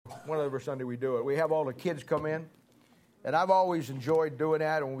whenever Sunday we do it. We have all the kids come in, and I've always enjoyed doing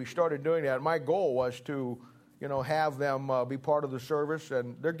that. And when we started doing that, my goal was to, have them be part of the service.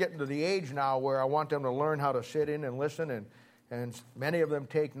 And they're getting to the age now where I want them to learn how to sit in and listen, and many of them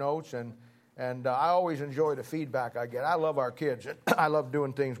take notes. And I always enjoy the feedback I get. I love our kids. I love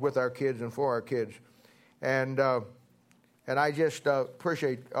doing things with our kids and for our kids. And I just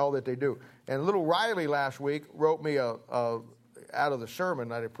appreciate all that they do. And little Riley last week wrote me out of the sermon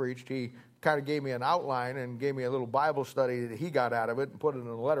that I preached. He kind of gave me an outline and gave me a little Bible study that he got out of it and put it in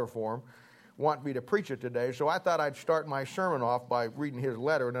a letter form. Want me to preach it today. So I thought I'd start my sermon off by reading his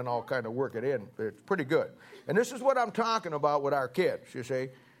letter, and then I'll kind of work it in. It's pretty good. And this is what I'm talking about with our kids, you see.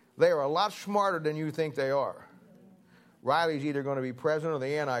 They are a lot smarter than you think they are. Riley's either going to be president or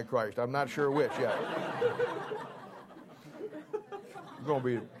the Antichrist. I'm not sure which yet. You're going to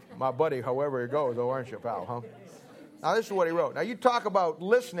be my buddy however it goes, though, aren't you, pal, huh? Now, this is what he wrote. Now, you talk about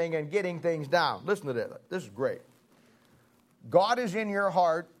listening and getting things down. Listen to this. This is great. God is in your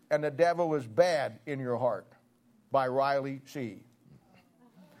heart, and the devil is bad in your heart, by Riley C.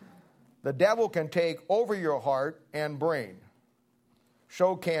 The devil can take over your heart and brain.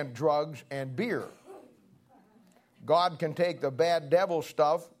 So can drugs and beer. God can take the bad devil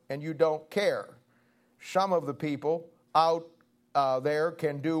stuff, and you don't care. Some of the people out there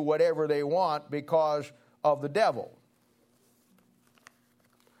can do whatever they want because of the devil.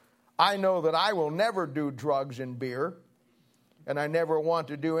 I know that I will never do drugs and beer, and I never want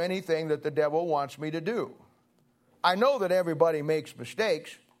to do anything that the devil wants me to do. I know that everybody makes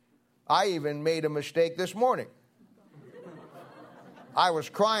mistakes. I even made a mistake this morning. I was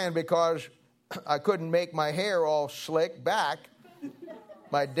crying because I couldn't make my hair all slick back.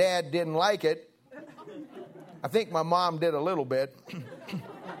 My dad didn't like it. I think my mom did a little bit.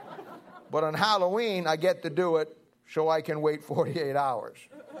 But on Halloween, I get to do it so I can wait 48 hours.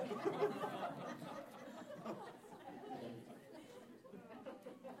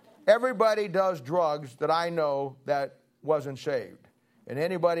 Everybody does drugs that I know that wasn't saved. And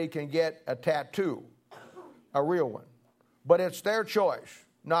anybody can get a tattoo, a real one. But it's their choice,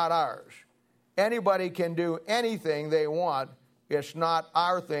 not ours. Anybody can do anything they want. It's not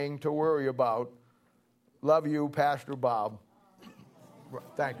our thing to worry about. Love you, Pastor Bob.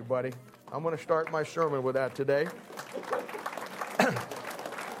 Thank you, buddy. I'm going to start my sermon with that today.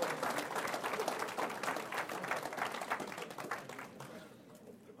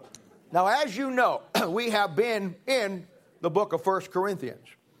 Now, as you know, we have been in the book of 1 Corinthians,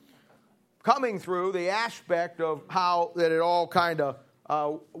 coming through the aspect of how that it all kind of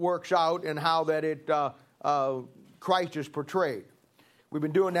works out and how that Christ is portrayed. We've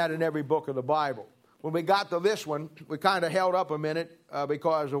been doing that in every book of the Bible. When we got to this one, we kind of held up a minute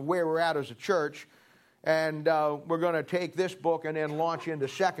because of where we're at as a church. And we're going to take this book and then launch into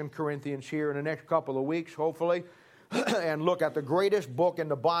 2 Corinthians here in the next couple of weeks, hopefully, and look at the greatest book in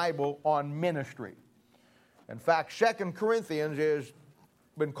the Bible on ministry. In fact, 2 Corinthians has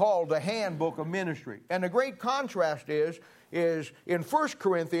been called the handbook of ministry. And the great contrast is in 1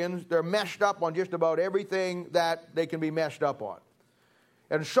 Corinthians, they're messed up on just about everything that they can be messed up on.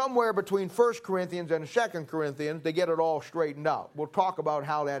 And somewhere between 1 Corinthians and 2 Corinthians, they get it all straightened out. We'll talk about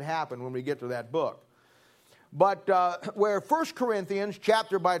how that happened when we get to that book. But where 1 Corinthians,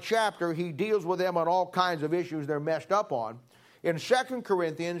 chapter by chapter, he deals with them on all kinds of issues they're messed up on. In 2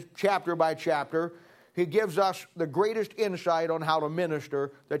 Corinthians, chapter by chapter, he gives us the greatest insight on how to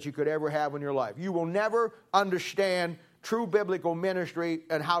minister that you could ever have in your life. You will never understand true biblical ministry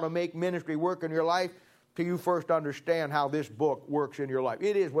and how to make ministry work in your life till you first understand how this book works in your life.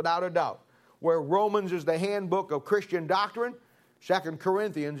 It is, without a doubt, where Romans is the handbook of Christian doctrine, 2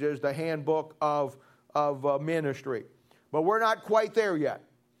 Corinthians is the handbook of ministry. But we're not quite there yet.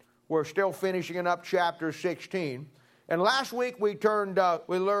 We're still finishing up chapter 16. And last week we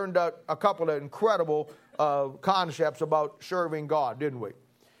learned a couple of incredible concepts about serving God, didn't we?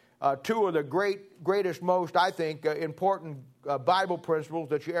 Two of the greatest, most, I think, important Bible principles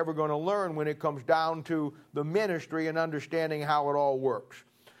that you're ever going to learn when it comes down to the ministry and understanding how it all works.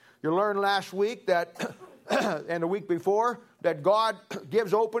 You learned last week that, and the week before, that God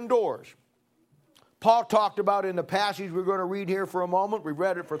gives open doors. Paul talked about in the passage we're going to read here for a moment. We've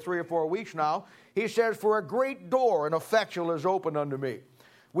read it for 3 or 4 weeks now. He says, "For a great door and effectual is opened unto me."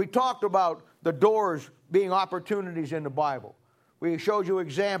 We talked about the doors being opportunities in the Bible. We showed you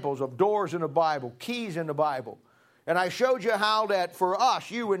examples of doors in the Bible, keys in the Bible. And I showed you how that for us,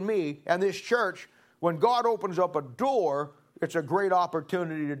 you and me, and this church, when God opens up a door, it's a great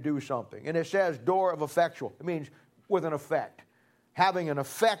opportunity to do something. And it says door of effectual. It means with an effect. Having an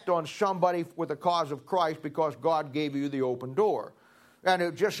effect on somebody with the cause of Christ because God gave you the open door. And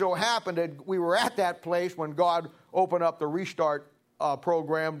it just so happened that we were at that place when God opened up the Restart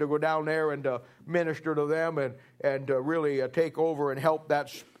program to go down there and minister to them and really take over and help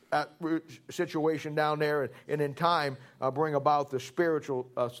that situation down there, and in time bring about the spiritual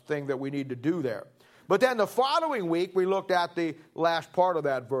thing that we need to do there. But then the following week, we looked at the last part of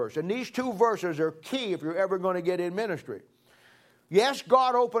that verse. And these two verses are key if you're ever going to get in ministry. Yes,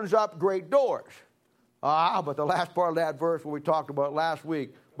 God opens up great doors. But the last part of that verse, what we talked about last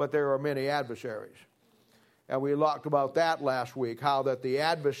week, but there are many adversaries. And we talked about that last week, how that the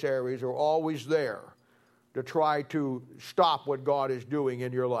adversaries are always there to try to stop what God is doing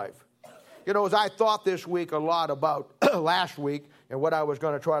in your life. You know, as I thought this week a lot about last week and what I was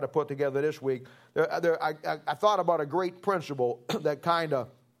going to try to put together this week, I thought about a great principle that kind of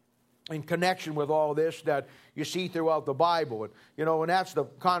in connection with all this that you see throughout the Bible. And, you know, and that's the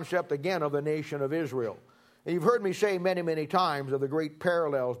concept, again, of the nation of Israel. And you've heard me say many, many times of the great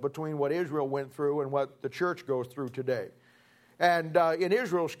parallels between what Israel went through and what the church goes through today. And in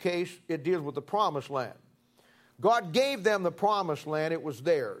Israel's case, it deals with the promised land. God gave them the promised land. It was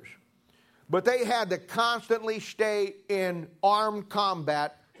theirs. But they had to constantly stay in armed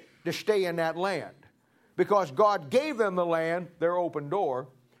combat to stay in that land. Because God gave them the land, their open door,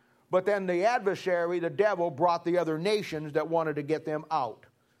 but then the adversary, the devil, brought the other nations that wanted to get them out.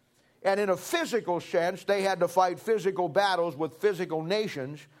 And in a physical sense, they had to fight physical battles with physical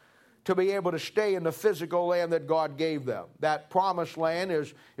nations to be able to stay in the physical land that God gave them. That promised land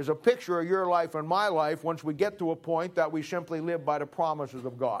is a picture of your life and my life once we get to a point that we simply live by the promises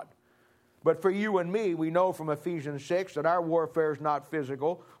of God. But for you and me, we know from Ephesians 6 that our warfare is not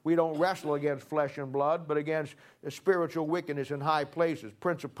physical. We don't wrestle against flesh and blood, but against the spiritual wickedness in high places,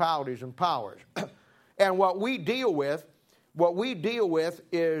 principalities and powers. And what we deal with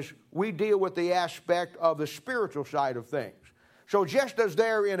is we deal with the aspect of the spiritual side of things. So just as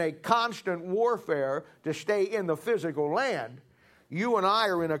they're in a constant warfare to stay in the physical land, you and I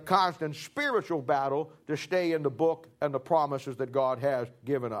are in a constant spiritual battle to stay in the book and the promises that God has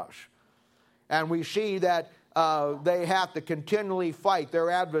given us. And we see that they have to continually fight their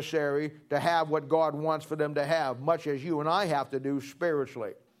adversary to have what God wants for them to have, much as you and I have to do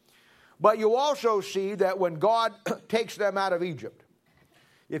spiritually. But you also see that when God takes them out of Egypt,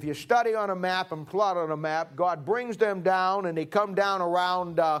 if you study on a map and plot on a map, God brings them down, and they come down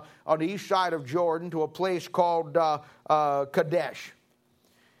around on the east side of Jordan to a place called Kadesh.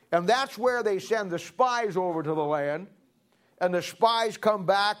 And that's where they send the spies over to the land. And the spies come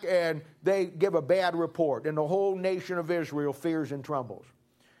back and they give a bad report. And the whole nation of Israel fears and trembles.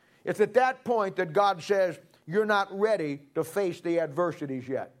 It's at that point that God says, you're not ready to face the adversities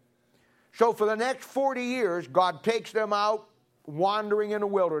yet. So for the next 40 years, God takes them out wandering in the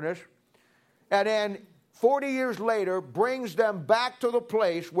wilderness. And then 40 years later, brings them back to the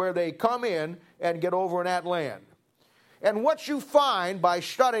place where they come in and get over in that land. And what you find by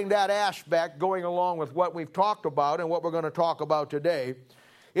studying that aspect, going along with what we've talked about and what we're going to talk about today,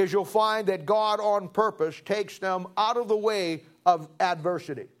 is you'll find that God on purpose takes them out of the way of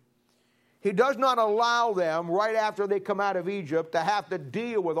adversity. He does not allow them, right after they come out of Egypt, to have to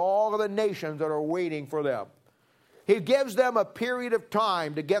deal with all of the nations that are waiting for them. He gives them a period of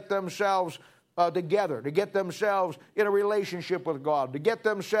time to get themselves together, to get themselves in a relationship with God, to get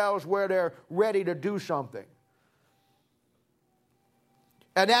themselves where they're ready to do something.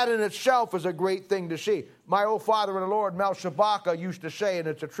 And that in itself is a great thing to see. My old father in the Lord, Mel Shabaka, used to say, and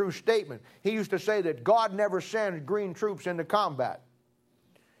it's a true statement, he used to say that God never sends green troops into combat.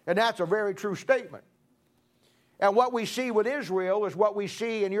 And that's a very true statement. And what we see with Israel is what we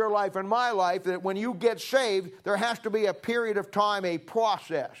see in your life and my life, that when you get saved, there has to be a period of time, a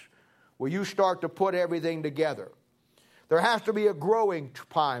process, where you start to put everything together. There has to be a growing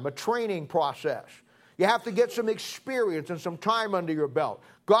time, a training process. You have to get some experience and some time under your belt.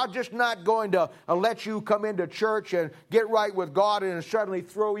 God's just not going to let you come into church and get right with God and suddenly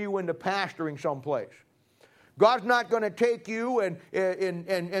throw you into pastoring someplace. God's not going to take you and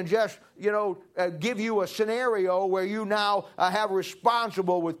just, give you a scenario where you now have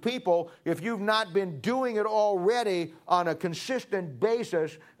responsible with people if you've not been doing it already on a consistent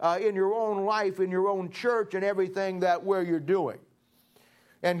basis in your own life, in your own church, and everything that where you're doing.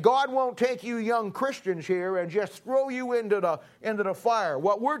 And God won't take you young Christians here and just throw you into the fire.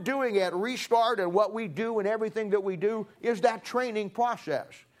 What we're doing at Restart and what we do and everything that we do is that training process.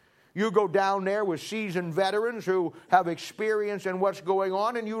 You go down there with seasoned veterans who have experience in what's going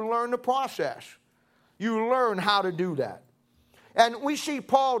on, and you learn the process. You learn how to do that. And we see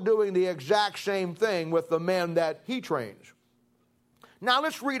Paul doing the exact same thing with the men that he trains. Now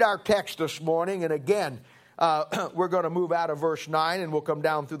let's read our text this morning, and again, we're going to move out of verse 9, and we'll come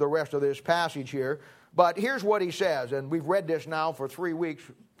down through the rest of this passage here. But here's what he says, and we've read this now for 3 weeks,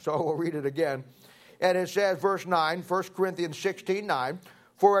 so we'll read it again. And it says, verse 9, 1 Corinthians 16:9,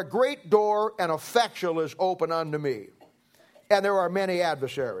 "For a great door and effectual is open unto me, and there are many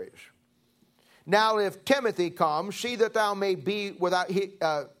adversaries. Now if Timothy comes, see that thou may be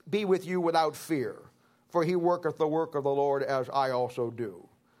with you without fear, for he worketh the work of the Lord as I also do.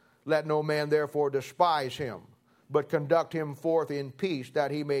 Let no man therefore despise him, but conduct him forth in peace,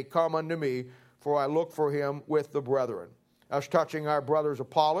 that he may come unto me, for I look for him with the brethren. As touching our brothers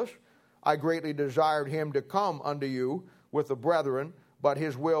Apollos, I greatly desired him to come unto you with the brethren, but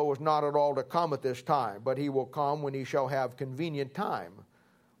his will was not at all to come at this time, but he will come when he shall have convenient time.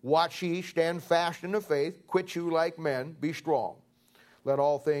 Watch ye, stand fast in the faith, quit you like men, be strong. Let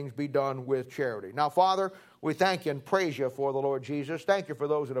all things be done with charity." Now, Father, we thank you and praise you for the Lord Jesus. Thank you for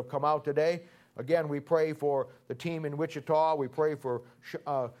those that have come out today. Again, we pray for the team in Wichita. We pray for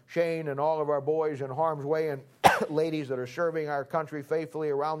Shane and all of our boys in harm's way and ladies that are serving our country faithfully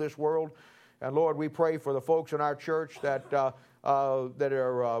around this world. And Lord, we pray for the folks in our church that are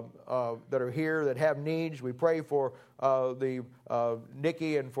here that have needs. We pray for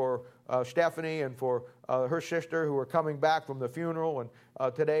Nikki and for Stephanie and for her sister who are coming back from the funeral. And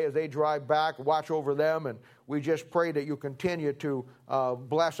today as they drive back, watch over them. And we just pray that you continue to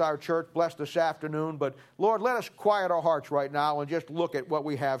bless our church, bless this afternoon. But Lord, let us quiet our hearts right now and just look at what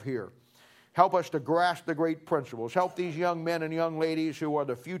we have here. Help us to grasp the great principles. Help these young men and young ladies who are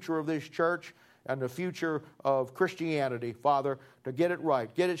the future of this church and the future of Christianity, Father, to get it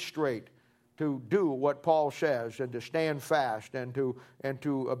right, get it straight, to do what Paul says, and to stand fast, and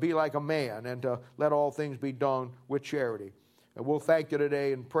to be like a man, and to let all things be done with charity. And we'll thank you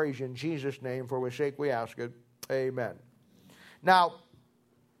today and praise you in Jesus' name, for which sake we ask it. Amen. Now,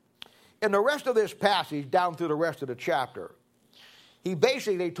 in the rest of this passage, down through the rest of the chapter, he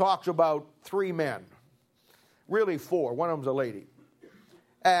basically talks about 3 men, really 4. One of them's a lady.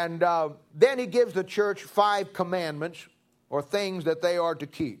 And then he gives the church 5 commandments, or things that they are to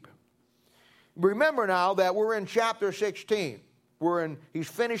keep. Remember now that we're in chapter 16. He's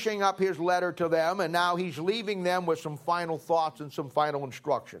finishing up his letter to them, and now he's leaving them with some final thoughts and some final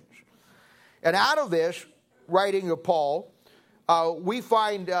instructions. And out of this writing of Paul, we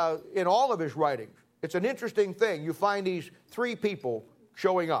find in all of his writings, it's an interesting thing. You find these 3 people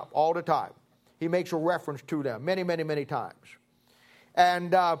showing up all the time. He makes a reference to them many, many, many times.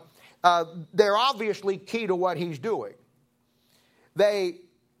 And they're obviously key to what he's doing. They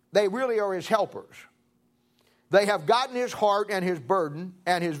really are his helpers. They have gotten his heart and his burden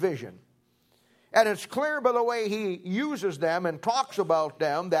and his vision. And it's clear by the way he uses them and talks about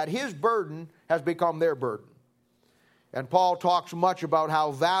them that his burden has become their burden. And Paul talks much about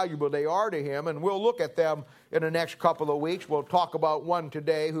how valuable they are to him, and we'll look at them in the next couple of weeks. We'll talk about one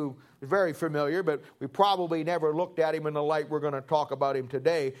today who is very familiar, but we probably never looked at him in the light we're going to talk about him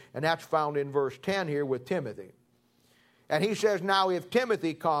today, and that's found in verse 10 here with Timothy. And he says, "Now if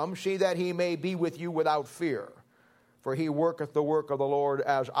Timothy comes, see that he may be with you without fear, for he worketh the work of the Lord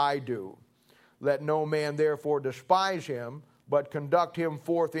as I do. Let no man therefore despise him, but conduct him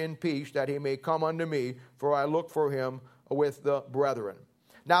forth in peace, that he may come unto me, for I look for him with the brethren."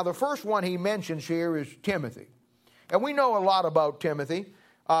 Now, the first one he mentions here is Timothy. And we know a lot about Timothy.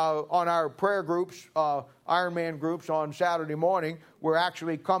 On our prayer groups, Ironman groups on Saturday morning, we're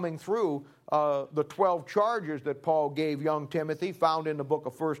actually coming through the 12 charges that Paul gave young Timothy, found in the book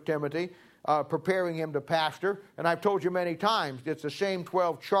of 1 Timothy, preparing him to pastor. And I've told you many times, it's the same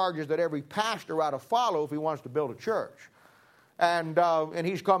 12 charges that every pastor ought to follow if he wants to build a church. And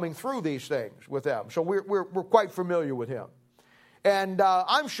he's coming through these things with them. So we're quite familiar with him. And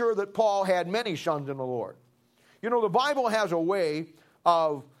I'm sure that Paul had many sons in the Lord. You know, the Bible has a way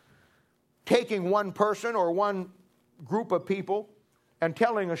of taking one person or one group of people and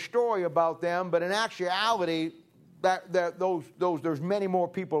telling a story about them, but in actuality, there's many more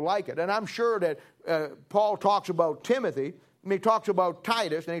people like it. And I'm sure that Paul talks about Timothy, and he talks about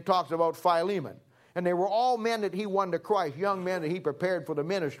Titus, and he talks about Philemon. And they were all men that he won to Christ, young men that he prepared for the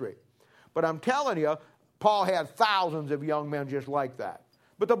ministry. But I'm telling you, Paul had thousands of young men just like that.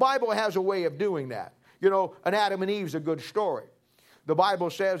 But the Bible has a way of doing that. You know, an Adam and Eve's a good story. The Bible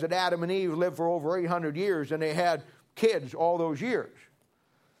says that Adam and Eve lived for over 800 years, and they had kids all those years.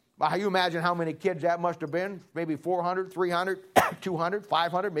 Well, you imagine how many kids that must have been? Maybe 400, 300, 200,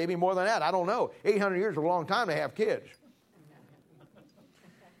 500, maybe more than that. I don't know. 800 years is a long time to have kids.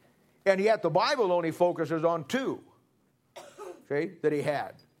 And yet the Bible only focuses on 2, see, that he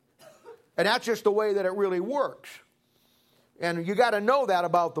had. And that's just the way that it really works. And you got to know that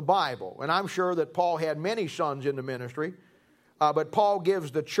about the Bible. And I'm sure that Paul had many sons in the ministry. But Paul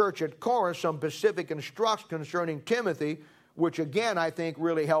gives the church at Corinth some specific instructions concerning Timothy, which again I think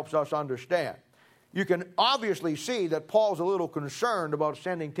really helps us understand. You can obviously see that Paul's a little concerned about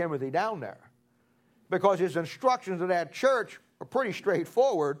sending Timothy down there, because his instructions to that church are pretty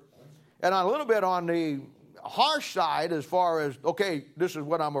straightforward and a little bit on the harsh side as far as, okay, this is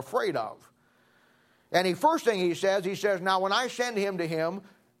what I'm afraid of. And the first thing he says, now when I send him to him,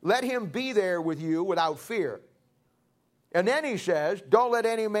 let him be there with you without fear. And then he says, don't let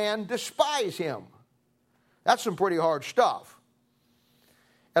any man despise him. That's some pretty hard stuff.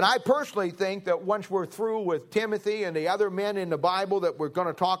 And I personally think that once we're through with Timothy and the other men in the Bible that we're going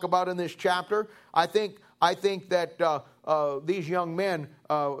to talk about in this chapter, I think that these young men,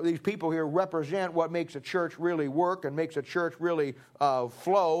 these people here represent what makes a church really work and makes a church really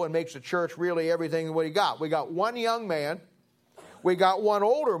flow and makes a church really everything we got. We got one young man, we got one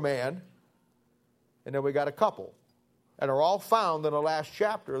older man, and then we got a couple. And are all found in the last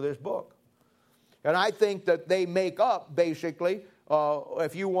chapter of this book. And I think that they make up, basically,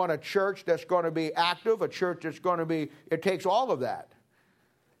 if you want a church that's going to be active, a church that's going to be, it takes all of that.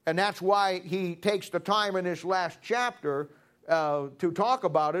 And that's why he takes the time in this last chapter to talk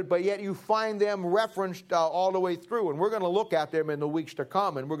about it, but yet you find them referenced all the way through. And we're going to look at them in the weeks to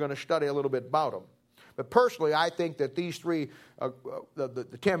come, and we're going to study a little bit about them. But personally, I think that these three, the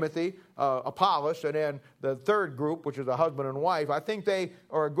Timothy, Apollos, and then the third group, which is a husband and wife, I think they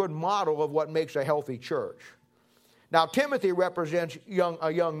are a good model of what makes a healthy church. Now, Timothy represents a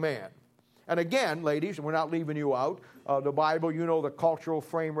young man. And again, ladies, we're not leaving you out. The Bible, you know the cultural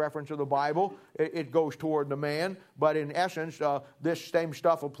frame reference of the Bible. It goes toward the man. But in essence, this same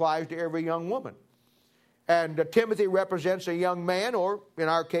stuff applies to every young woman. And Timothy represents a young man, or in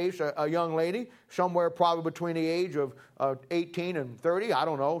our case, a young lady, somewhere probably between the age of 18 and 30. I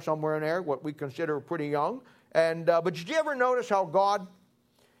don't know, somewhere in there, what we consider pretty young. And but did you ever notice how God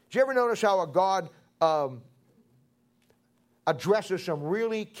addresses some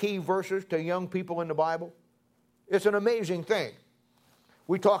really key verses to young people in the Bible? It's an amazing thing.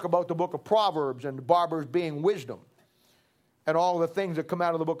 We talk about the book of Proverbs and Proverbs being wisdom, and all the things that come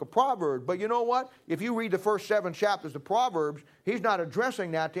out of the book of Proverbs. But you know what? If you read the first 7 chapters of Proverbs, he's not addressing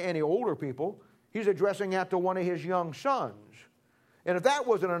that to any older people. He's addressing that to one of his young sons. And if that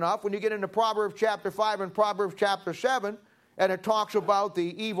wasn't enough, when you get into Proverbs chapter 5 and Proverbs chapter 7, and it talks about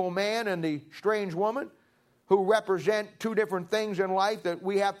the evil man and the strange woman, who represent two different things in life that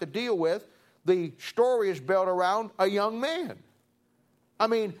we have to deal with, the story is built around a young man. I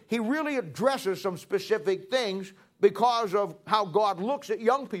mean, he really addresses some specific things because of how God looks at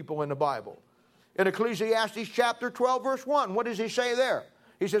young people in the Bible. In Ecclesiastes chapter 12, verse 1, what does he say there?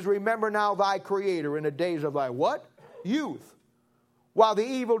 He says, remember now thy Creator in the days of thy what? Youth. While the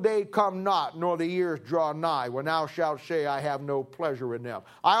evil day come not, nor the years draw nigh, when thou shalt say, I have no pleasure in them.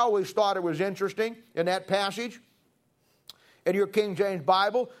 I always thought it was interesting in that passage in your King James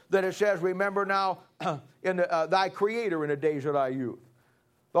Bible that it says, remember now thy Creator in the days of thy youth.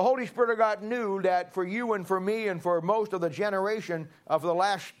 The Holy Spirit of God knew that for you and for me and for most of the generation of the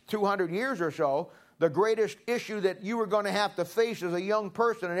last 200 years or so, the greatest issue that you were going to have to face as a young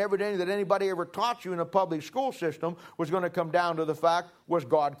person and everything that anybody ever taught you in a public school system was going to come down to the fact, was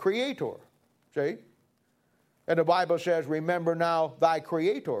God Creator? See? And the Bible says, remember now thy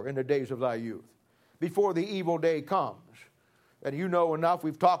Creator in the days of thy youth, before the evil day comes. And you know enough,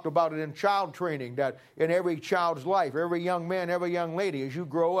 we've talked about it in child training, that in every child's life, every young man, every young lady, as you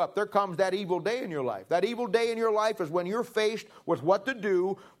grow up, there comes that evil day in your life. That evil day in your life is when you're faced with what to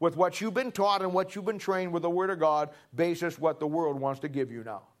do, with what you've been taught and what you've been trained with the Word of God, basis what the world wants to give you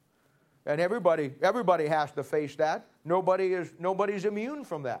now. And everybody has to face that. Nobody's immune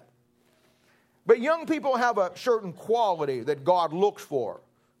from that. But young people have a certain quality that God looks for,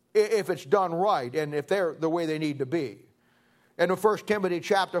 if it's done right and if they're the way they need to be. And in 1 Timothy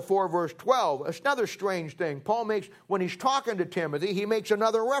chapter 4, verse 12, it's another strange thing. Paul makes, when he's talking to Timothy, he makes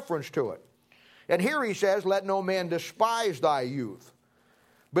another reference to it. And here he says, let no man despise thy youth,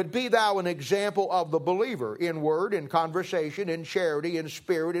 but be thou an example of the believer in word, in conversation, in charity, in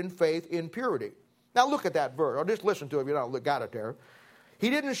spirit, in faith, in purity. Now look at that verse. Or just listen to it if you don't got it there. He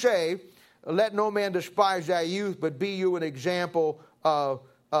didn't say, let no man despise thy youth, but be you an example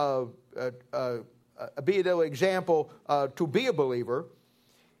be the example to be a believer.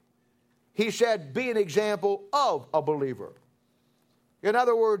 He said, be an example of a believer. In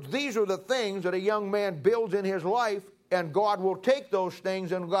other words, these are the things that a young man builds in his life, and God will take those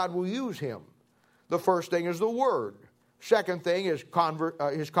things and God will use him. The first thing is the Word. Second thing is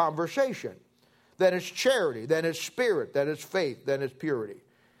his conversation. then it's charity, then it's spirit, then it's faith, then it's purity.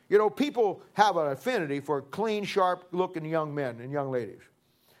 You know, people have an affinity for clean, sharp-looking young men and young ladies.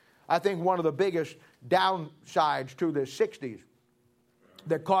 I think one of the biggest downsides to the 60s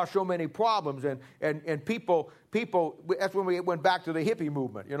that caused so many problems, and people, that's when we went back to the hippie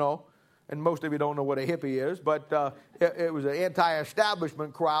movement, you know. And most of you don't know what a hippie is, but it was an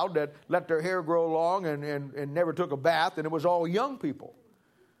anti-establishment crowd that let their hair grow long and never took a bath, and it was all young people.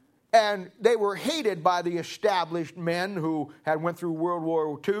 And they were hated by the established men who had went through World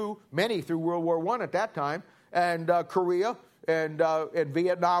War II, many through World War I at that time, and Korea, and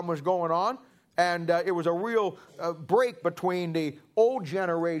Vietnam was going on. And it was a real break between the old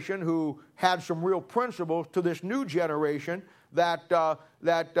generation who had some real principles to this new generation that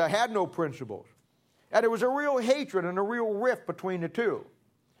had no principles. And it was a real hatred and a real rift between the two.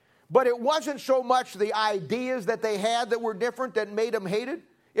 But it wasn't so much the ideas that they had that were different that made them hated.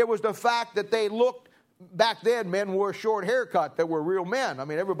 It was the fact that they looked, back then men wore short haircut that were real men. I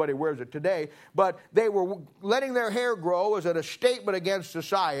mean, everybody wears it today. But they were letting their hair grow as a statement against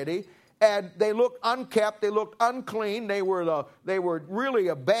society. And they looked unkept, they looked unclean, they were really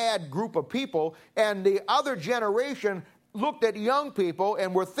a bad group of people. And the other generation looked at young people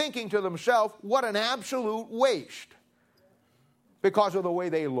and were thinking to themselves, what an absolute waste, because of the way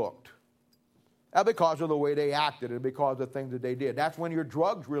they looked, and because of the way they acted, and because of the things that they did. That's when your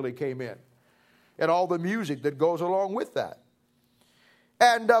drugs really came in, and all the music that goes along with that.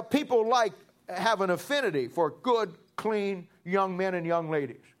 And people have an affinity for good, clean young men and young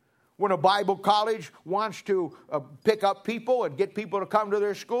ladies. When a Bible college wants to pick up people and get people to come to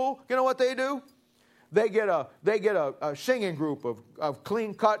their school, you know what they do? They get a singing group of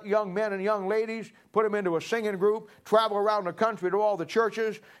clean-cut young men and young ladies, put them into a singing group, travel around the country to all the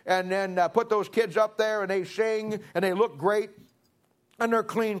churches, and then put those kids up there, and they sing, and they look great, and they're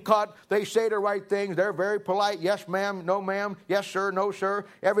clean-cut. They say the right things. They're very polite. Yes, ma'am. No, ma'am. Yes, sir. No, sir.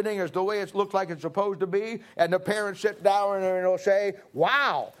 Everything is the way it looks like it's supposed to be, and the parents sit down and they'll say,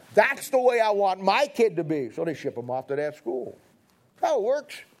 wow, that's the way I want my kid to be. So they ship them off to that school. That's how it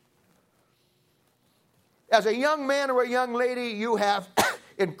works. As a young man or a young lady, you have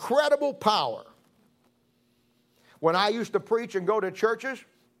incredible power. When I used to preach and go to churches,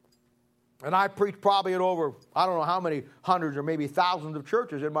 and I preached probably at over, I don't know how many hundreds or maybe thousands of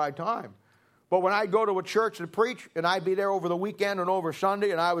churches in my time. But when I'd go to a church to preach, and I'd be there over the weekend and over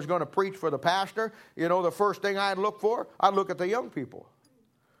Sunday, and I was going to preach for the pastor, you know, the first thing I'd look at the young people.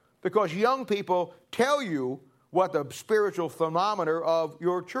 Because young people tell you what the spiritual thermometer of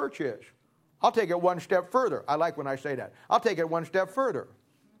your church is. I'll take it one step further. I like when I say that. I'll take it one step further.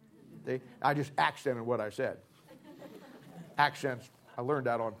 See? I just accented what I said. Accents. I learned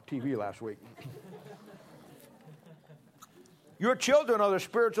that on TV last week. Your children are the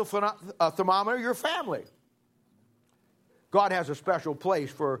spiritual thermometer of your family. God has a special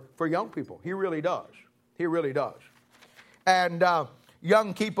place for young people. He really does. He really does. And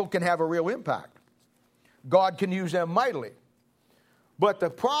young people can have a real impact. God can use them mightily. But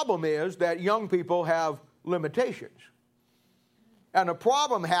the problem is that young people have limitations. And the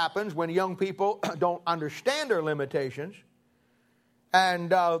problem happens when young people don't understand their limitations,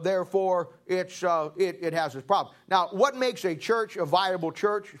 and therefore it has this problem. Now, what makes a church a viable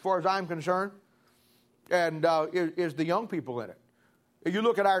church, as far as I'm concerned, and is the young people in it. If you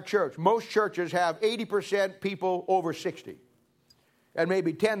look at our church, most churches have 80% people over 60, and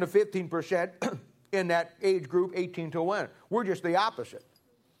maybe 10 to 15% in that age group, 18 to 1. We're just the opposite.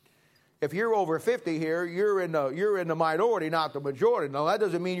 If you're over 50 here, you're in the minority, not the majority. Now, that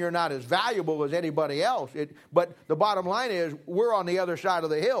doesn't mean you're not as valuable as anybody else. But the bottom line is we're on the other side of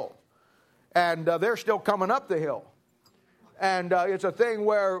the hill. And they're still coming up the hill. And it's a thing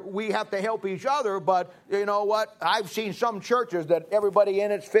where we have to help each other. But you know what? I've seen some churches that everybody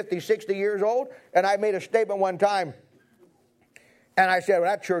in it's 50, 60 years old. And I made a statement one time. And I said, well,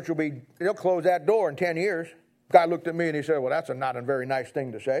 that church they'll close that door in 10 years. The guy looked at me and he said, well, that's not a very nice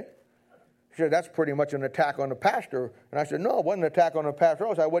thing to say. He said, that's pretty much an attack on the pastor. And I said, no, it wasn't an attack on the pastor.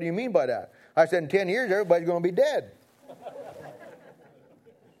 I said, what do you mean by that? I said, in 10 years, everybody's going to be dead.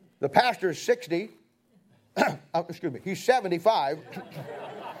 The pastor's 60. Excuse me. He's 75.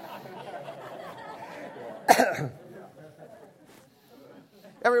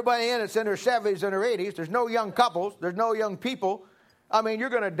 Everybody in it's in their 70s and their 80s. There's no young couples. There's no young people. I mean, you're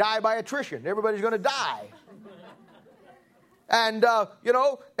going to die by attrition. Everybody's going to die. And,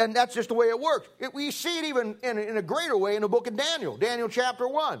 and that's just the way it works. We see it even in a greater way in the book of Daniel, Daniel chapter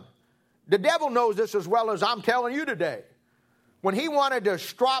 1. The devil knows this as well as I'm telling you today. When he wanted to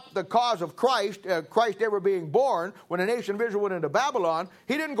stop the cause of Christ, Christ ever being born, when the nation of Israel went into Babylon,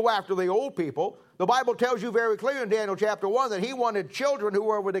 he didn't go after the old people. The Bible tells you very clearly in Daniel chapter 1 that he wanted children who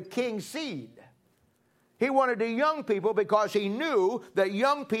were of the king's seed. He wanted the young people because he knew that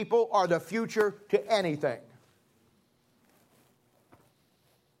young people are the future to anything.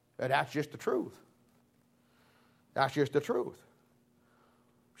 And that's just the truth. That's just the truth.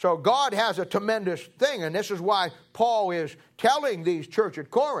 So God has a tremendous thing, and this is why Paul is telling these church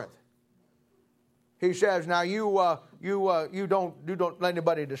at Corinth. He says, now you don't let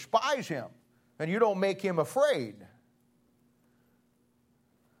anybody despise him, and you don't make him afraid.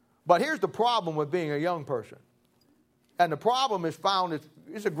 But here's the problem with being a young person. And the problem is found,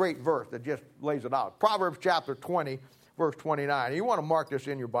 it's a great verse that just lays it out. Proverbs chapter 20, verse 29. You want to mark this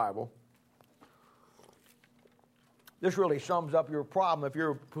in your Bible. This really sums up your problem if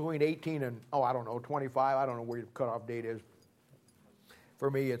you're between 18 and, 25. I don't know where your cutoff date is.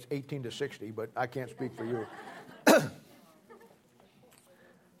 For me, it's 18 to 60, but I can't speak for you. But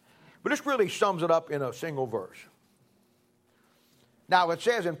this really sums it up in a single verse. Now, it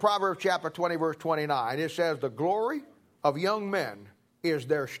says in Proverbs chapter 20, verse 29, it says, the glory of young men is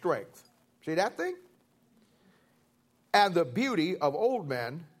their strength. See that thing? And the beauty of old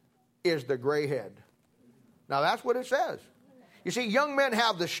men is the gray head. Now, that's what it says. You see, young men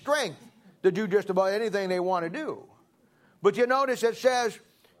have the strength to do just about anything they want to do. But you notice it says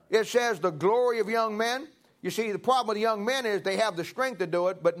the glory of young men. You see, the problem with young men is they have the strength to do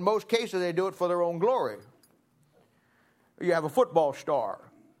it, but in most cases they do it for their own glory. You have a football star,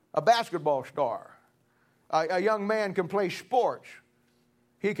 a basketball star. A young man can play sports.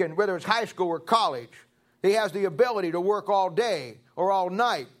 He can, whether it's high school or college, he has the ability to work all day or all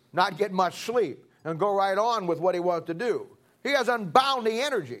night, not get much sleep, and go right on with what he wants to do. He has unbounding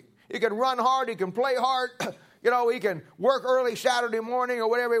energy. He can run hard. He can play hard. He can work early Saturday morning or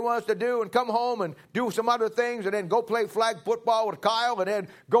whatever he wants to do and come home and do some other things and then go play flag football with Kyle and then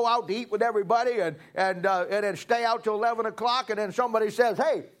go out to eat with everybody and then stay out till 11 o'clock and then somebody says,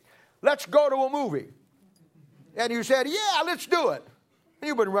 hey, let's go to a movie. And you said, yeah, let's do it. And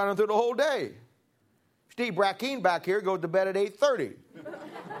you've been running through the whole day. Steve Brackeen back here goes to bed at 8:30.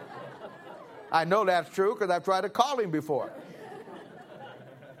 I know that's true because I've tried to call him before.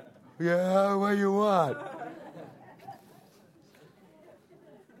 Yeah, what do you want?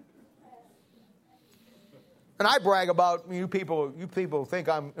 And I brag about, you people think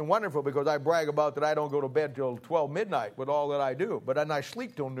I'm wonderful because I brag about that I don't go to bed till 12 midnight with all that I do. But then I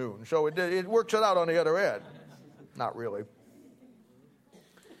sleep till noon. So it works it out on the other end. Not really.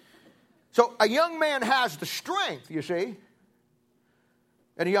 So a young man has the strength, you see,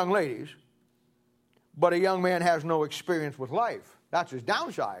 and young ladies. But a young man has no experience with life. That's his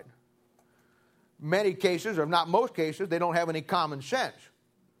downside. Many cases, or not most cases, they don't have any common sense.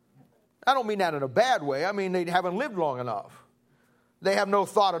 I don't mean that in a bad way. I mean they haven't lived long enough. They have no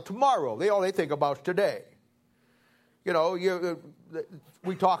thought of tomorrow. All they think about is today.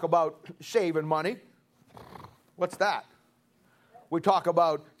 We talk about saving money. What's that? We talk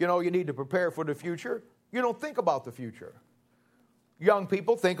about, you need to prepare for the future. You don't think about the future. Young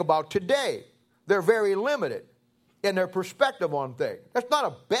people think about today. They're very limited in their perspective on things. That's not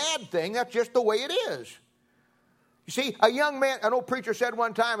a bad thing. That's just the way it is. You see, a young man, an old preacher said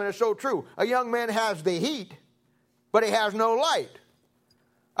one time, and it's so true, a young man has the heat, but he has no light.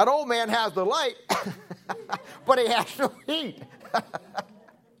 An old man has the light, but he has no heat.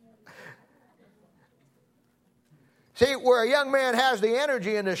 See, where a young man has the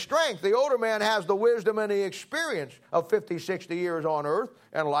energy and the strength, the older man has the wisdom and the experience of 50, 60 years on earth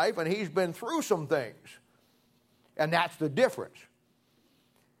and life, and he's been through some things. And that's the difference.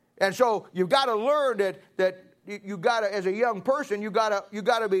 And so you've got to learn that you got to, as a young person, you got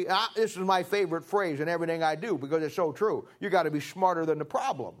to be, this is my favorite phrase in everything I do because it's so true. You got to be smarter than the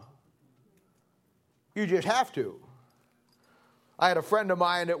problem. You just have to. I had a friend of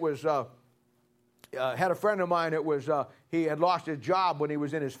mine that was... he had lost his job when he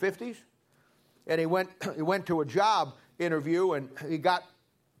was in his 50s, and he went to a job interview, and he got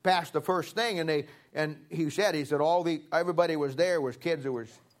past the first thing, and he said everybody was there was kids that was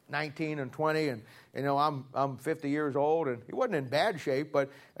 19 and 20, and I'm 50 years old, and he wasn't in bad shape, but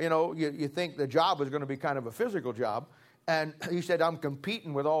you think the job was going to be kind of a physical job, and he said, I'm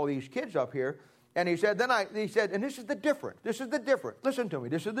competing with all these kids up here. And he said, and this is the difference. Listen to me,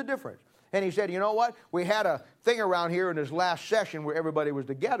 this is the difference. And he said, you know what? We had a thing around here in this last session where everybody was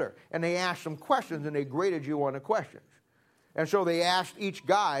together, and they asked some questions, and they graded you on the questions. And so they asked each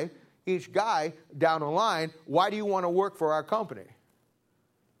guy down the line, why do you want to work for our company?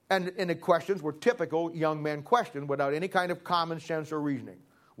 And the questions were typical young men questions without any kind of common sense or reasoning.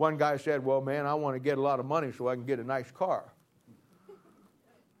 One guy said, well, man, I want to get a lot of money so I can get a nice car.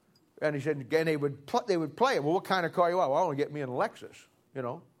 And he said, and they would play it. Well, what kind of car you want? Well, I want to get me a Lexus,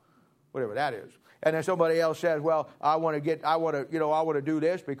 whatever that is. And then somebody else says, well, I want to do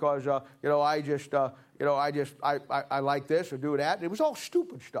this because, I like this or do that. It was all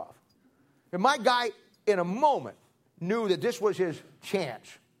stupid stuff. And my guy, in a moment, knew that this was his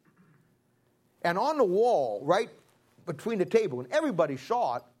chance. And on the wall, right between the table, and everybody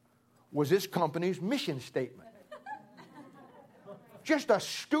saw it, was this company's mission statement. Just a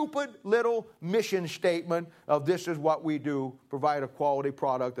stupid little mission statement of this is what we do, provide a quality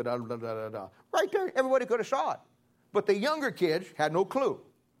product, da, da, da, da, da. Right there, everybody could have saw it. But the younger kids had no clue.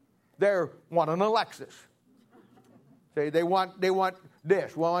 They want an Lexus. Say they want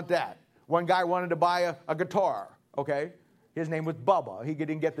this, want that. One guy wanted to buy a guitar, okay? His name was Bubba. He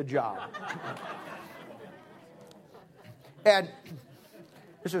didn't get the job. And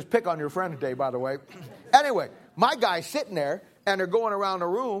this is pick on your friend today, by the way. Anyway, my guy's sitting there, and they're going around the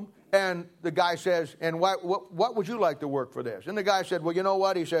room, and the guy says, and what would you like to work for this? And the guy said, well, you know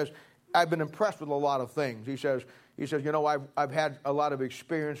what? He says, I've been impressed with a lot of things. He says, I've had a lot of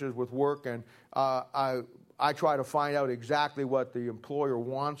experiences with work, and I try to find out exactly what the employer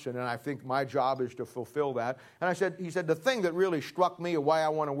wants, and then I think my job is to fulfill that. And he said, the thing that really struck me of why I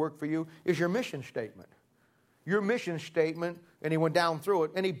want to work for you is your mission statement. Your mission statement, and he went down through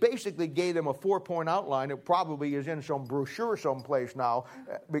it, and he basically gave them a 4-point outline. It probably is in some brochure someplace now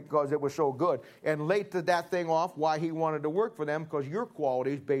because it was so good. And laid that thing off why he wanted to work for them, because your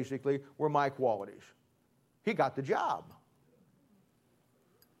qualities basically were my qualities. He got the job.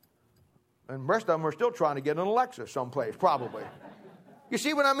 And the rest of them are still trying to get an Lexus someplace, probably. You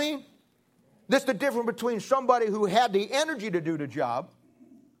see what I mean? This is the difference between somebody who had the energy to do the job.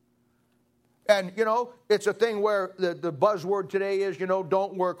 And, it's a thing where the buzzword today is,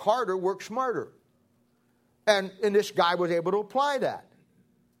 don't work harder, work smarter. And this guy was able to apply that.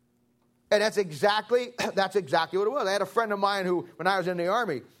 And that's exactly what it was. I had a friend of mine who, when I was in the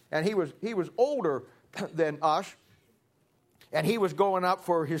Army, and he was older than us, and he was going up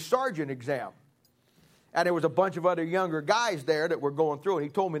for his sergeant exam. And there was a bunch of other younger guys there that were going through it. He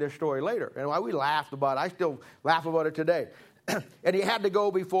told me this story later. And we laughed about it. I still laugh about it today. And he had to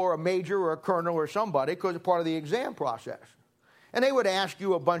go before a major or a colonel or somebody because it's part of the exam process. And they would ask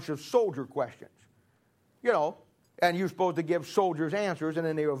you a bunch of soldier questions, and you're supposed to give soldiers answers, and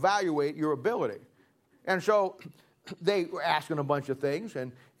then they evaluate your ability. And so they were asking a bunch of things,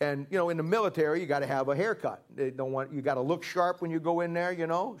 and in the military, you got to have a haircut. You got to look sharp when you go in there,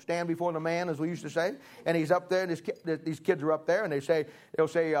 stand before the man, as we used to say. And he's up there, and these kids are up there, and they'll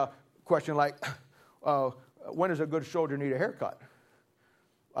say a question like, when does a good soldier need a haircut?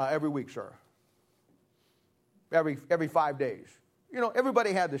 Every week, sir. Every 5 days.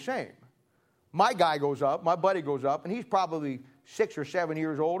 Everybody had the same. My buddy goes up, and he's probably 6 or 7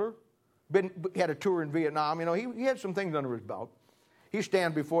 years older. Had a tour in Vietnam. He had some things under his belt. He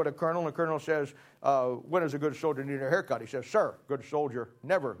stands before the colonel, and the colonel says, when does a good soldier need a haircut? He says, sir, good soldier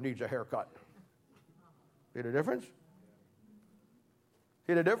never needs a haircut. See the difference?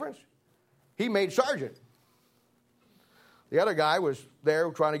 See the difference? He made sergeant. The other guy was there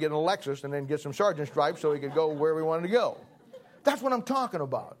trying to get an Lexus and then get some sergeant stripes so he could go where he wanted to go. That's what I'm talking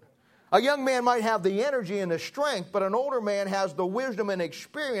about. A young man might have the energy and the strength, but an older man has the wisdom and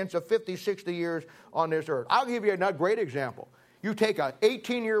experience of 50, 60 years on this earth. I'll give you a great example. You take an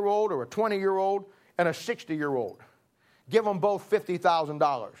 18-year-old or a 20-year-old and a 60-year-old. Give them both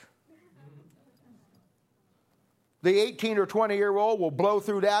 $50,000. The 18 or 20-year-old will blow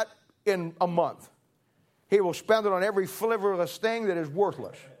through that in a month. He will spend it on every frivolous thing that is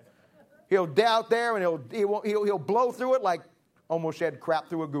worthless. He'll get out there and he'll blow through it like, almost said crap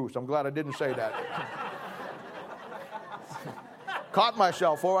through a goose. I'm glad I didn't say that. Caught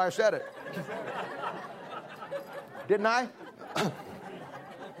myself before I said it. Didn't I?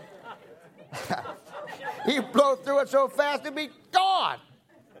 He'd blow through it so fast it'd be gone.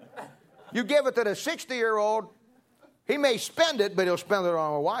 You give it to the 60-year-old, he may spend it, but he'll spend it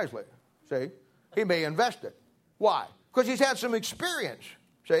on it wisely. See? He may invest it. Why? Because he's had some experience.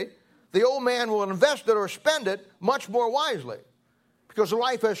 See? The old man will invest it or spend it much more wisely. Because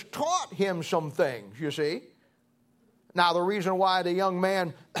life has taught him some things, you see. Now, the reason why the young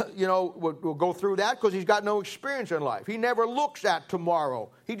man, will go through that, because he's got no experience in life. He never looks at tomorrow.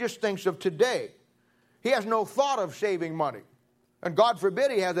 He just thinks of today. He has no thought of saving money. And God forbid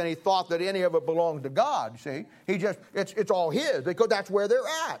he has any thought that any of it belongs to God, see. It's all his, because that's where they're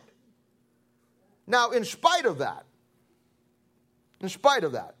at. Now, in spite of that,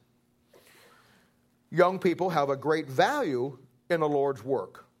 young people have a great value in the Lord's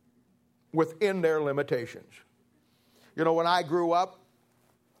work within their limitations. You know, when I grew up,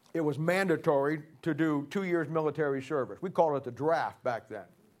 it was mandatory to do 2 years military service. We called it the draft back then.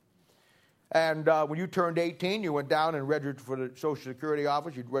 And when you turned 18, you went down and registered for the Social Security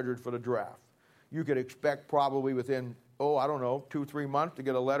office. You'd registered for the draft. You could expect probably within, 2-3 months to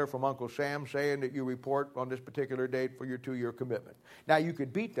get a letter from Uncle Sam saying that you report on this particular date for your 2-year commitment. Now, you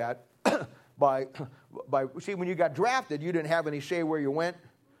could beat that by when you got drafted, you didn't have any say where you went.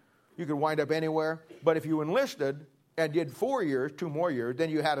 You could wind up anywhere. But if you enlisted and did 4 years, 2 more years, then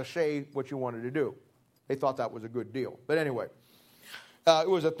you had to say what you wanted to do. They thought that was a good deal. But anyway, it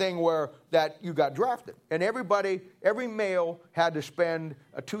was a thing where that you got drafted. And every male had to spend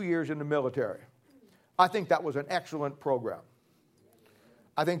 2 years in the military. I think that was an excellent program.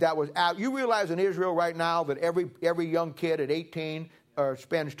 I think that was out. You realize in Israel right now that every young kid at 18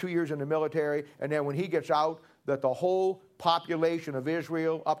 spends 2 years in the military, and then when he gets out, that the whole population of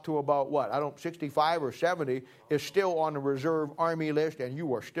Israel, up to about 65 or 70, is still on the reserve army list, and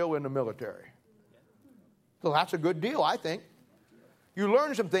you are still in the military. So that's a good deal, I think. You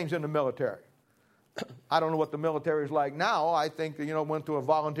learn some things in the military. I don't know what the military is like now. I think, went to a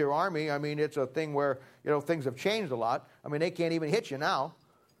volunteer army. I mean, it's a thing where, things have changed a lot. I mean, they can't even hit you now.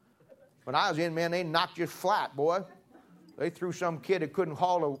 When I was in, man, they knocked you flat, boy. They threw some kid that couldn't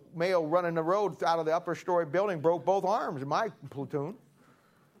haul a mail running the road out of the upper story building, broke both arms in my platoon.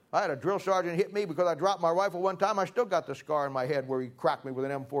 I had a drill sergeant hit me because I dropped my rifle one time. I still got the scar in my head where he cracked me with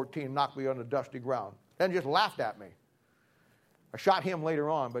an M14, knocked me on the dusty ground. Then just laughed at me. I shot him later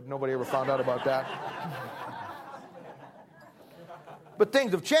on, but nobody ever found out about that. But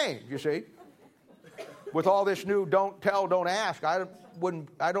things have changed, you see. With all this new don't tell, don't ask, I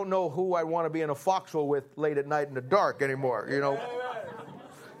don't know who I want to be in a foxhole with late at night in the dark anymore,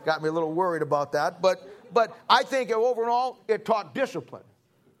 Got me a little worried about that. But I think overall, it taught discipline.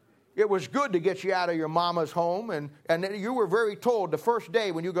 It was good to get you out of your mama's home, and you were very told the first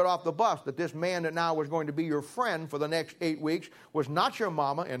day when you got off the bus that this man that now was going to be your friend for the next 8 weeks was not your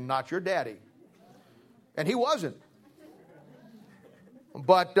mama and not your daddy. And he wasn't.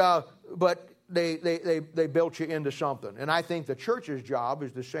 But they built you into something. And I think the church's job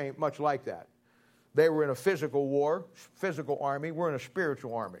is the same, much like that. They were in a physical war, physical army. We're in a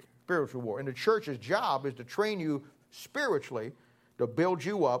spiritual army, spiritual war. And the church's job is to train you spiritually, to build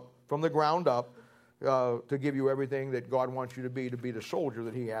you up from the ground up, to give you everything that God wants you to be the soldier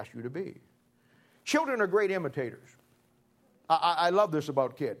that he asked you to be. Children are great imitators. I love this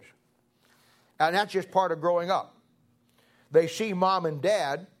about kids. And that's just part of growing up. They see mom and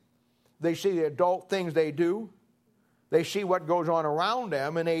dad. They see the adult things they do. They see what goes on around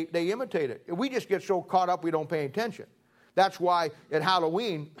them, and they imitate it. We just get so caught up we don't pay attention. That's why at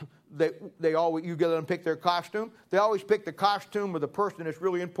Halloween, they always, you get them to pick their costume. They always pick the costume of the person that's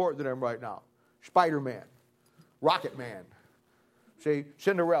really important to them right now. Spider-Man, Rocket Man, see,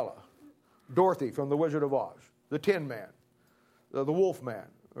 Cinderella, Dorothy from The Wizard of Oz, the Tin Man, the Wolf Man,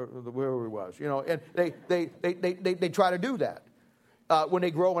 or whoever he was, and they try to do that. When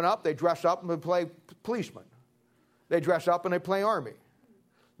they're growing up, they dress up and they play policemen. They dress up and they play army.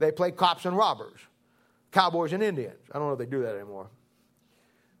 They play cops and robbers, cowboys and Indians. I don't know if they do that anymore.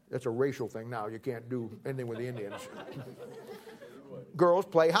 That's a racial thing now. You can't do anything with the Indians. Girls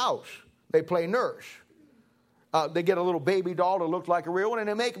play house. They play nurse. They get a little baby doll that looks like a real one, and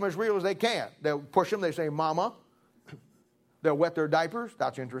they make them as real as they can. They'll push them. They say, Mama. They'll wet their diapers.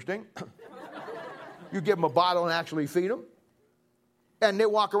 That's interesting. You give them a bottle and actually feed them. And they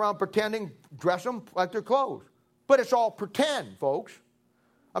walk around pretending, dress them like they're clothes. But it's all pretend, folks.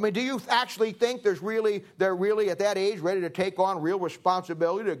 I mean, do you actually think they're really at that age ready to take on real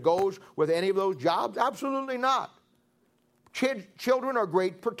responsibility that goes with any of those jobs? Absolutely not. Children are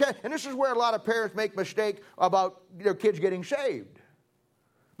great pretend. And this is where a lot of parents make mistake about their kids getting saved.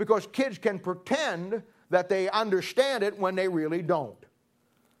 Because kids can pretend that they understand it when they really don't.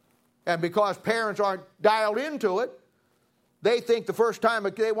 And because parents aren't dialed into it, they think the first time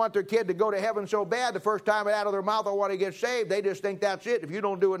they want their kid to go to heaven so bad, the first time out of their mouth, I want to get saved, they just think that's it. If you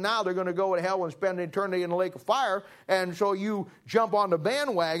don't do it now, they're going to go to hell and spend eternity in the lake of fire. And so you jump on the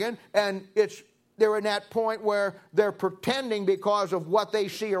bandwagon, and they're in that point where they're pretending because of what they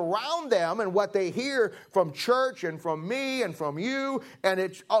see around them and what they hear from church and from me and from you,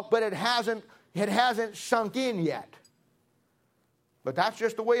 but it hasn't sunk in yet. But that's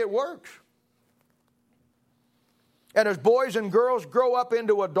just the way it works. And as boys and girls grow up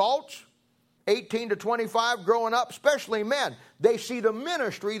into adults, 18 to 25 growing up, especially men, they see the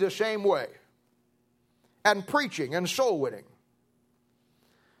ministry the same way. And preaching and soul winning.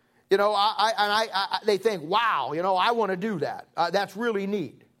 You know, they think, wow, you know, I want to do that. That's really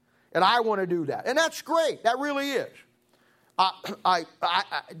neat. And I want to do that. And that's great. That really is. I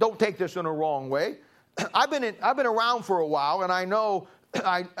don't take this in a wrong way. I've been around for a while, and I know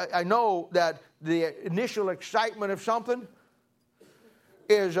that the initial excitement of something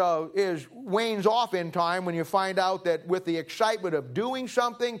is wanes off in time when you find out that with the excitement of doing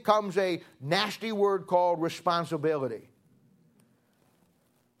something comes a nasty word called responsibility.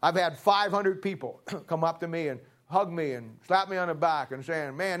 I've had 500 people come up to me and hug me and slap me on the back and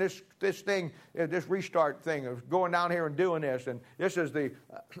saying, man, this thing, this restart thing of going down here and doing this, and this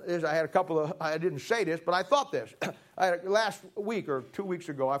is I had a couple of, I didn't say this, but I thought this. Last week or 2 weeks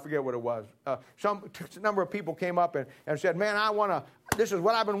ago, I forget what it was, some number of people came up and said, man, this is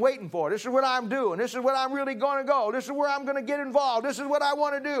what I've been waiting for. This is what I'm doing. This is what I'm really going to go. This is where I'm going to get involved. This is what I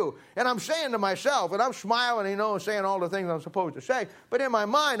want to do. And I'm saying to myself, and I'm smiling, you know, and saying all the things I'm supposed to say. But in my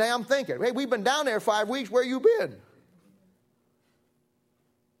mind, I am thinking, hey, we've been down there 5 weeks. Where you been?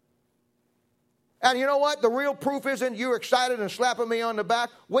 And you know what? The real proof isn't you excited and slapping me on the back.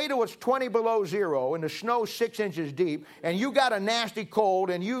 Wait till it's 20 below zero and the snow's 6 inches deep and you got a nasty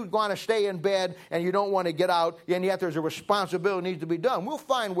cold and you want to stay in bed and you don't want to get out, and yet there's a responsibility that needs to be done. We'll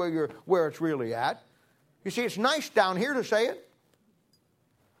find where it's really at. You see, it's nice down here to say it.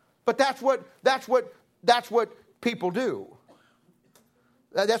 But that's what people do.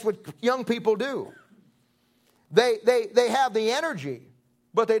 That's what young people do. They have the energy,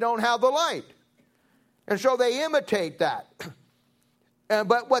 but they don't have the light. And so they imitate that.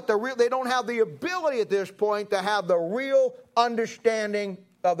 But they don't have the ability at this point to have the real understanding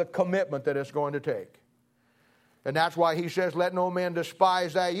of the commitment that it's going to take. And that's why he says, let no man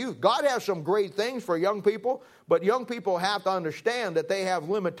despise thy youth. God has some great things for young people, but young people have to understand that they have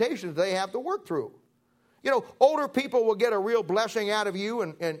limitations they have to work through. You know, older people will get a real blessing out of you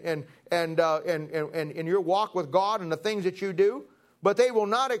and your walk with God and the things that you do. But they will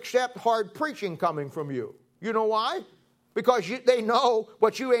not accept hard preaching coming from you. You know why? Because they know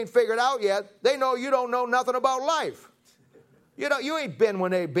what you ain't figured out yet. They know you don't know nothing about life. You know, you ain't been when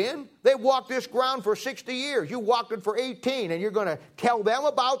they've been. They walked this ground for 60 years. You walked it for 18, and you're going to tell them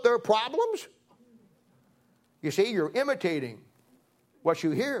about their problems? You see, you're imitating what you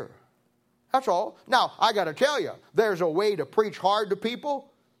hear. That's all. Now, I got to tell you, there's a way to preach hard to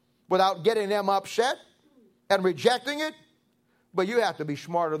people without getting them upset and rejecting it. But you have to be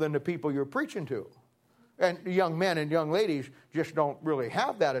smarter than the people you're preaching to. And young men and young ladies just don't really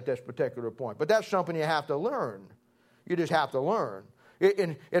have that at this particular point. But that's something you have to learn. You just have to learn.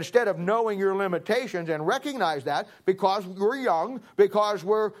 Instead of knowing your limitations and recognize that, because we're young, because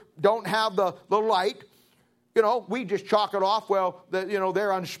we don't have the light, you know, we just chalk it off, well,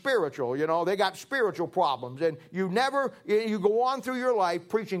 they're unspiritual, you know, they got spiritual problems. And you go on through your life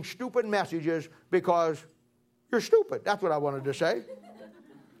preaching stupid messages because you're stupid. That's what I wanted to say.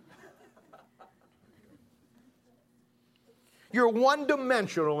 You're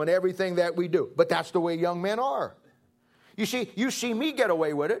one-dimensional in everything that we do. But that's the way young men are. You see me get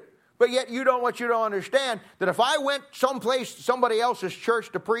away with it, but yet you don't understand that if I went someplace, somebody else's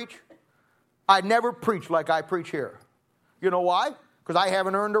church to preach, I'd never preach like I preach here. You know why? Because I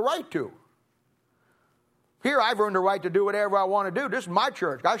haven't earned the right to. Here, I've earned the right to do whatever I want to do. This is my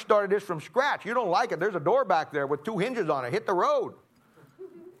church. I started this from scratch. You don't like it, there's a door back there with 2 hinges on it. Hit the road.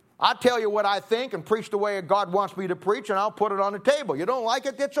 I'll tell you what I think and preach the way God wants me to preach, and I'll put it on the table. You don't like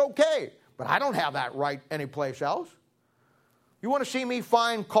it, it's okay. But I don't have that right anyplace else. You want to see me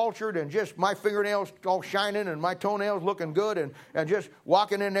fine, cultured, and just my fingernails all shining and my toenails looking good and just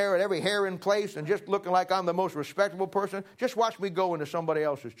walking in there with every hair in place and just looking like I'm the most respectable person? Just watch me go into somebody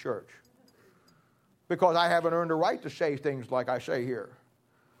else's church. Because I haven't earned the right to say things like I say here.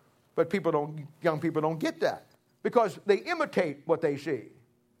 But young people don't get that. Because they imitate what they see.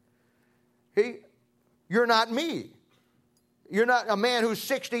 You're not me. You're not a man who's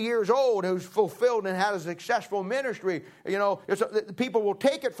 60 years old, who's fulfilled and has a successful ministry. You know, people will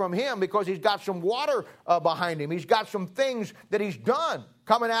take it from him because he's got some water behind him. He's got some things that he's done.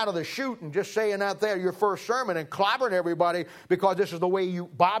 Coming out of the chute and just saying out there your first sermon and clobbering everybody because this is the way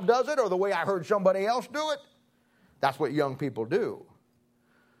Bob does it or the way I heard somebody else do it. That's what young people do.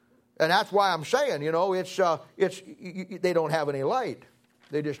 And that's why I'm saying, you know, they don't have any light.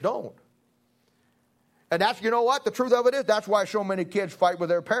 They just don't. And that's, you know what, the truth of it is, that's why so many kids fight with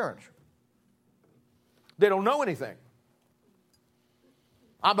their parents. They don't know anything.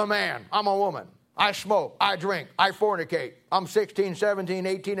 I'm a man. I'm a woman. I smoke. I drink. I fornicate. I'm 16, 17,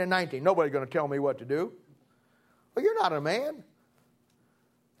 18, and 19. Nobody's going to tell me what to do. Well, you're not a man.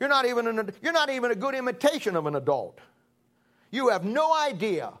 You're not even a good imitation of an adult. You have no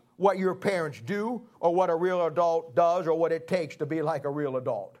idea what your parents do or what a real adult does or what it takes to be like a real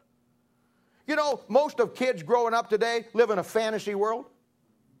adult. You know, most of kids growing up today live in a fantasy world.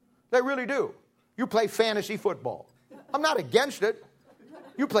 They really do. You play fantasy football. I'm not against it.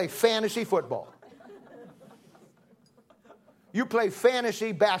 You play fantasy football. You play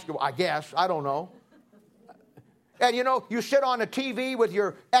fantasy basketball, I guess. I don't know. And you know, you sit on the TV with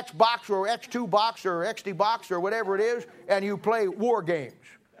your Xbox or X2 box or XD box or whatever it is, and you play war games.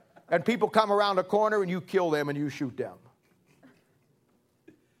 And people come around the corner and you kill them and you shoot them.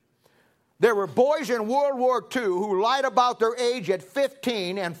 There were boys in World War II who lied about their age at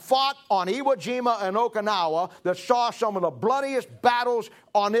 15 and fought on Iwo Jima and Okinawa that saw some of the bloodiest battles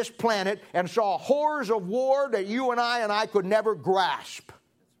on this planet and saw horrors of war that you and I could never grasp.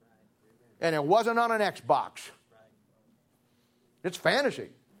 And it wasn't on an Xbox. It's fantasy.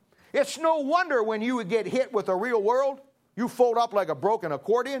 It's no wonder when you get hit with the real world, you fold up like a broken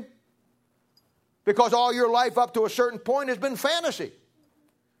accordion. Because all your life up to a certain point has been fantasy.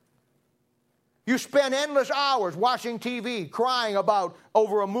 You spend endless hours watching TV, crying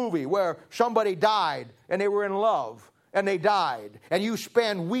over a movie where somebody died and they were in love and they died. And you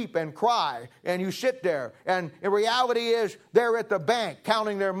weep and cry and you sit there. And the reality is they're at the bank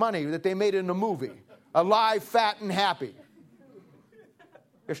counting their money that they made in the movie. Alive, fat, and happy.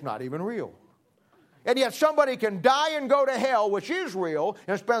 It's not even real. And yet somebody can die and go to hell, which is real,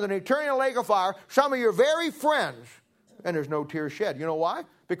 and spend an eternity in a lake of fire, some of your very friends, and there's no tears shed. You know why?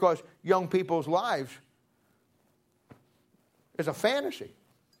 Because young people's lives is a fantasy.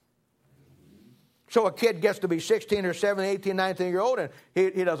 So a kid gets to be 16 or 17, 18, 19-year-old, and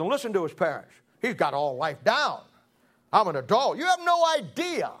he doesn't listen to his parents. He's got all life down. I'm an adult. You have no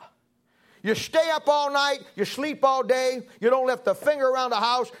idea. You stay up all night, you sleep all day, you don't lift a finger around the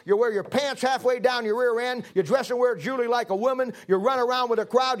house, you wear your pants halfway down your rear end, you dress and wear jewelry like a woman, you run around with a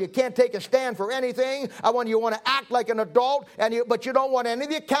crowd, you can't take a stand for anything. You want to act like an adult, but you don't want any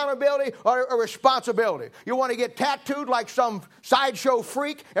of the accountability or responsibility. You want to get tattooed like some sideshow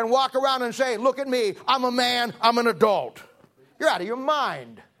freak and walk around and say, look at me, I'm a man, I'm an adult. You're out of your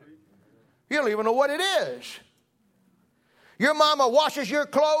mind. You don't even know what it is. Your mama washes your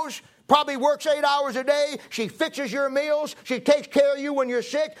clothes, probably works 8 hours a day. She fixes your meals. She takes care of you when you're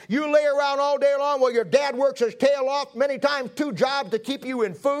sick. You lay around all day long while your dad works his tail off, many times 2 jobs to keep you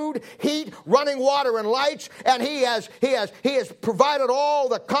in food, heat, running water, and lights. And he has provided all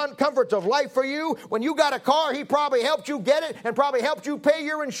the comforts of life for you. When you got a car, he probably helped you get it and probably helped you pay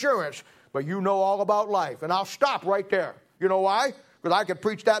your insurance. But you know all about life. And I'll stop right there. You know why? Because I could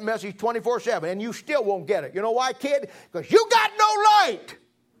preach that message 24/7 and you still won't get it. You know why, kid? Because you got no light.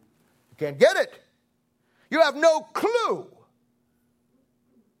 Can't get it. You have no clue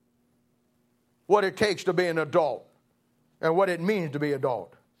what it takes to be an adult and what it means to be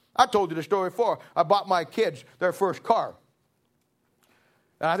adult. I told you the story before. I bought my kids their first car.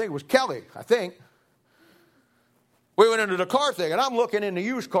 And I think it was Kelly, We went into the car thing, and I'm looking in the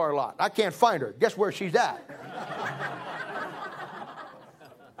used car lot. I can't find her. Guess where she's at?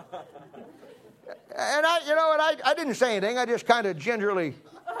 And I didn't say anything. I just kind of gingerly...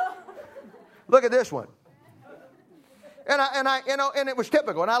 Look at this one. And it was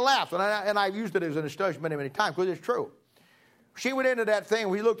typical. And I laughed. And I used it as an illustration many, many times because it's true. She went into that thing.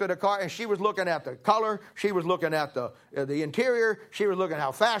 We looked at the car, and she was looking at the color. She was looking at the interior. She was looking at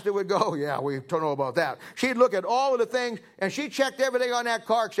how fast it would go. Yeah, we don't know about that. She'd look at all of the things, and she checked everything on that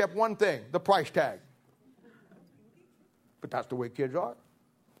car except one thing, the price tag. But that's the way kids are.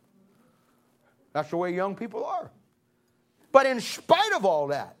 That's the way young people are. But in spite of all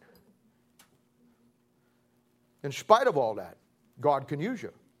that, God can use you.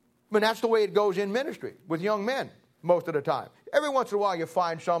 I mean, that's the way it goes in ministry with young men most of the time. Every once in a while you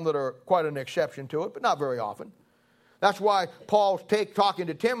find some that are quite an exception to it, but not very often. That's why Paul's talking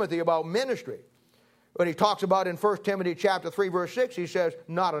to Timothy about ministry. When he talks about in 1 Timothy chapter 3, verse 6, he says,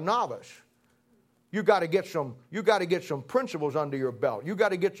 not a novice. You got to get some principles under your belt. You got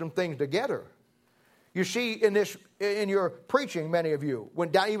to get some things together. You see in your preaching, many of you,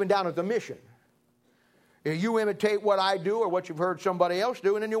 even down at the mission. You imitate what I do or what you've heard somebody else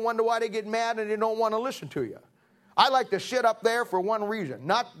do, and then you wonder why they get mad and they don't want to listen to you. I like to sit up there for one reason.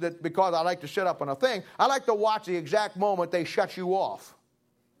 Not that because I like to sit up on a thing. I like to watch the exact moment they shut you off.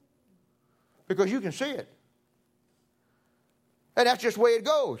 Because you can see it. And that's just the way it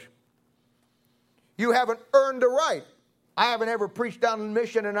goes. You haven't earned the right. I haven't ever preached down in the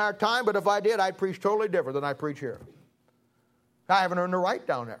mission in our time, but if I did, I'd preach totally different than I preach here. I haven't earned the right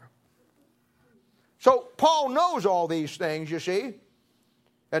down there. So Paul knows all these things, you see.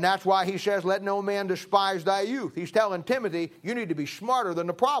 And that's why he says, let no man despise thy youth. He's telling Timothy, you need to be smarter than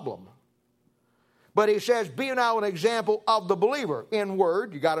the problem. But he says, be now an example of the believer. In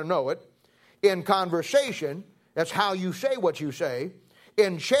word, you got to know it. In conversation, that's how you say what you say.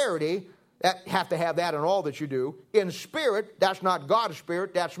 In charity, that have to have that in all that you do. In spirit, that's not God's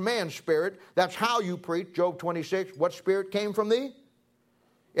spirit, that's man's spirit. That's how you preach. Job 26, what spirit came from thee?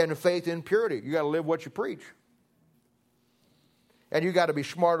 In faith and purity. You got to live what you preach. And you got to be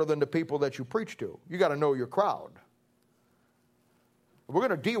smarter than the people that you preach to. You got to know your crowd. We're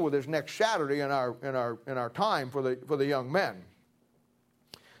going to deal with this next Saturday in our time for the young men.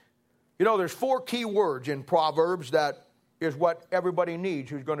 You know, there's 4 key words in Proverbs that is what everybody needs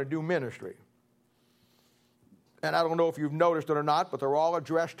who's going to do ministry. And I don't know if you've noticed it or not, but they're all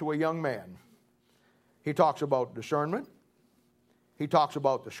addressed to a young man. He talks about discernment. He talks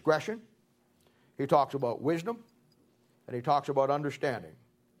about discretion. He talks about wisdom. And he talks about understanding.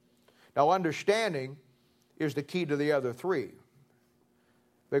 Now, understanding is the key to the other 3.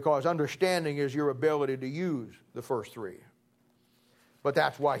 Because understanding is your ability to use the first 3. But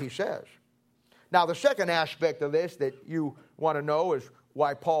that's why he says. Now, the second aspect of this that you want to know is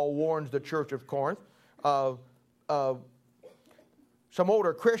why Paul warns the church of Corinth. Some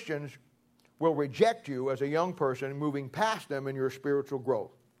older Christians will reject you as a young person moving past them in your spiritual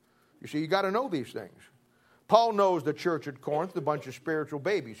growth. You see, you got to know these things. Paul knows the church at Corinth, a bunch of spiritual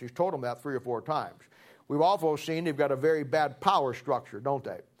babies. He's told them that 3 or 4 times. We've also seen they've got a very bad power structure, don't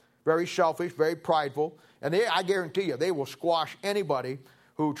they? Very selfish, very prideful. And I guarantee you, they will squash anybody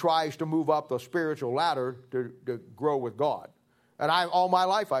who tries to move up the spiritual ladder to grow with God. And all my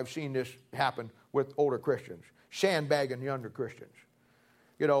life I've seen this happen with older Christians, sandbagging younger Christians,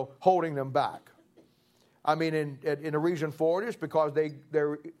 you know, holding them back. I mean, and the reason for it is because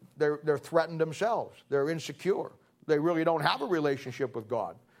they're threatened themselves. They're insecure. They really don't have a relationship with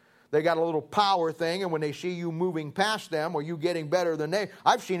God. They got a little power thing, and when they see you moving past them or you getting better than they,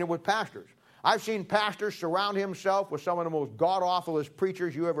 I've seen it with pastors. I've seen pastors surround himself with some of the most god-awfulest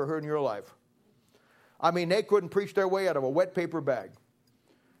preachers you ever heard in your life. I mean, they couldn't preach their way out of a wet paper bag.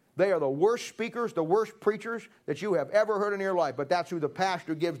 They are the worst speakers, the worst preachers that you have ever heard in your life. But that's who the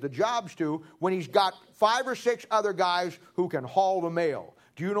pastor gives the jobs to when he's got 5 or 6 other guys who can haul the mail.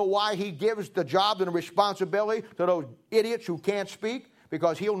 Do you know why he gives the job and the responsibility to those idiots who can't speak?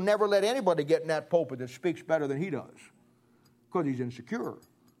 Because he'll never let anybody get in that pulpit that speaks better than he does. Because he's insecure.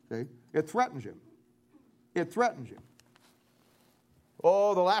 See? It threatens him. It threatens him.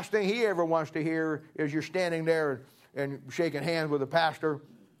 Oh, the last thing he ever wants to hear is you're standing there and shaking hands with a pastor,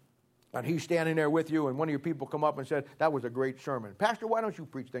 and he's standing there with you, and one of your people come up and said, that was a great sermon. Pastor, why don't you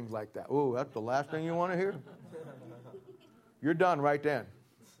preach things like that? Oh, that's the last thing you want to hear? You're done right then.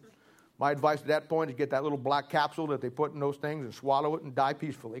 My advice at that point is get that little black capsule that they put in those things and swallow it and die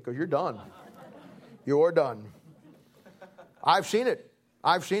peacefully, because you're done. You're done. I've seen it.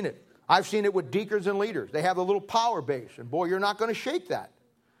 I've seen it. I've seen it with deacons and leaders. They have a little power base, and boy, you're not going to shake that.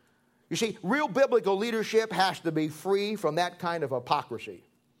 You see, real biblical leadership has to be free from that kind of hypocrisy.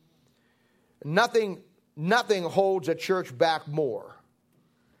 Nothing holds a church back more,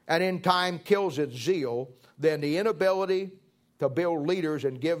 and in time kills its zeal, than the inability to build leaders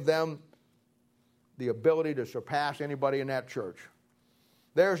and give them the ability to surpass anybody in that church.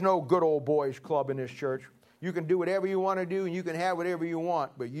 There's no good old boys club in this church. You can do whatever you want to do and you can have whatever you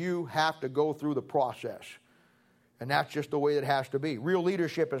want, but you have to go through the process. And that's just the way it has to be. Real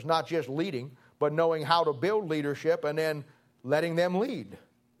leadership is not just leading, but knowing how to build leadership and then letting them lead.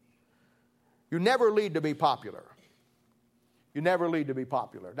 You never lead to be popular. You never lead to be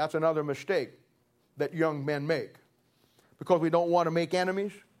popular. That's another mistake that young men make. Because we don't want to make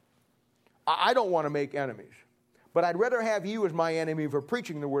enemies. I don't want to make enemies. But I'd rather have you as my enemy for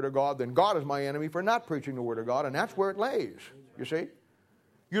preaching the Word of God than God as my enemy for not preaching the Word of God. And that's where it lays, you see.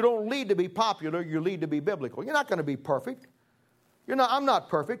 You don't lead to be popular, you lead to be biblical. You're not going to be perfect. I'm not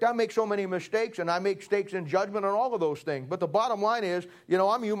perfect. I make so many mistakes, and I make mistakes in judgment and all of those things. But the bottom line is,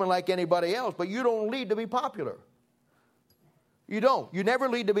 I'm human like anybody else, but you don't lead to be popular. You don't. You never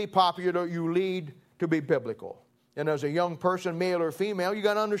lead to be popular, you lead to be biblical. And as a young person, male or female, you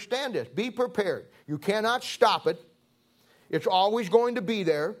got to understand this. Be prepared. You cannot stop it. It's always going to be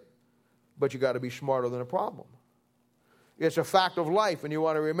there, but you got to be smarter than the problem. It's a fact of life, and you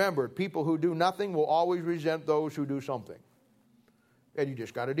want to remember it. People who do nothing will always resent those who do something. And you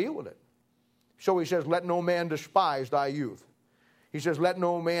just got to deal with it. So he says, let no man despise thy youth. He says, let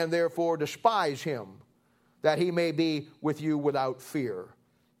no man therefore despise him, that he may be with you without fear.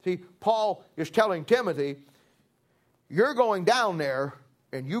 See, Paul is telling Timothy, you're going down there,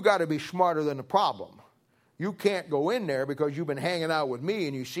 and you got to be smarter than the problem. You can't go in there because you've been hanging out with me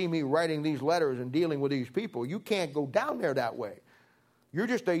and you see me writing these letters and dealing with these people. You can't go down there that way. You're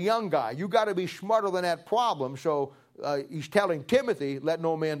just a young guy. You got to be smarter than that problem. So he's telling Timothy, let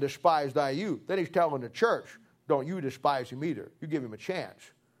no man despise thy youth. Then he's telling the church, don't you despise him either. You give him a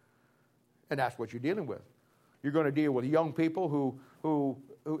chance. And that's what you're dealing with. You're going to deal with young people who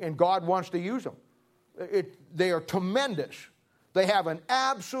and God wants to use them. They are tremendous. They have an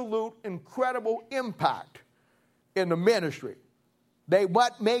absolute incredible impact in the ministry.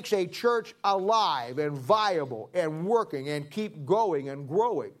 What makes a church alive and viable and working and keep going and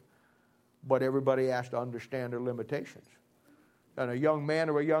growing. But everybody has to understand their limitations. And a young man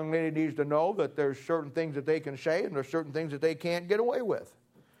or a young lady needs to know that there's certain things that they can say and there's certain things that they can't get away with.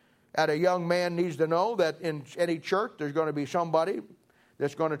 And a young man needs to know that in any church there's going to be somebody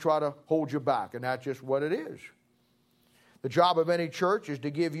that's going to try to hold you back. And that's just what it is. The job of any church is to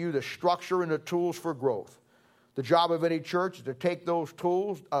give you the structure and the tools for growth. The job of any church is to take those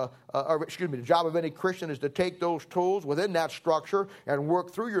tools, the job of any Christian is to take those tools within that structure and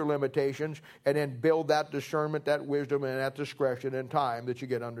work through your limitations and then build that discernment, that wisdom, and that discretion in time that you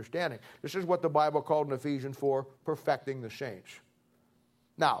get understanding. This is what the Bible called in Ephesians 4, perfecting the saints.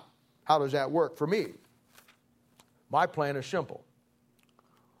 Now, how does that work for me? My plan is simple.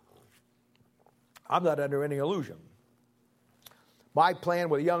 I'm not under any illusion. My plan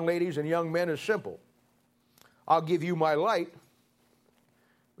with young ladies and young men is simple. I'll give you my light,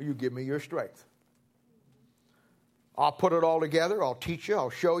 but you give me your strength. I'll put it all together. I'll teach you. I'll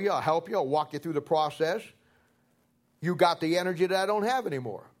show you. I'll help you. I'll walk you through the process. You got the energy that I don't have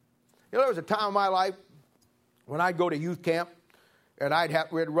anymore. You know, there was a time in my life when I'd go to youth camp, and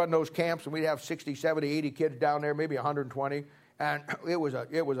we'd run those camps, and we'd have 60, 70, 80 kids down there, maybe 120. And it was a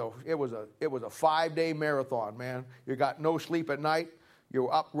 5-day marathon, man. You got no sleep at night. You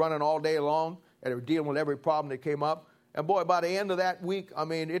were up running all day long, and they were dealing with every problem that came up. And boy, by the end of that week, I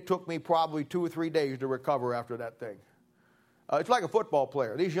mean, it took me probably 2 or 3 days to recover after that thing. It's like a football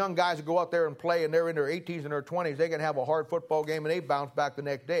player. These young guys that go out there and play, and they're in their 18s and their 20s, they can have a hard football game, and they bounce back the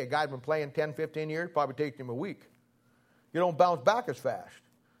next day. A guy's been playing 10, 15 years, probably takes him a week. You don't bounce back as fast.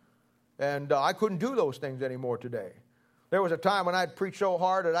 And I couldn't do those things anymore today. There was a time when I'd preach so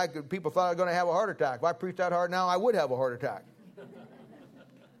hard that people thought I was going to have a heart attack. If I preached that hard now, I would have a heart attack.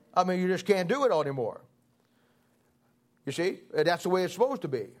 I mean, you just can't do it anymore. You see? That's the way it's supposed to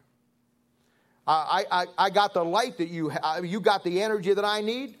be. I got the light that you got the energy that I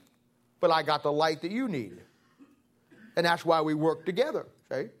need, but I got the light that you need. And that's why we work together.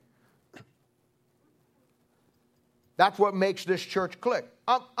 See? That's what makes this church click.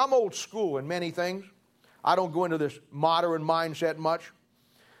 I'm old school in many things. I don't go into this modern mindset much.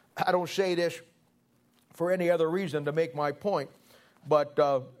 I don't say this for any other reason to make my point. But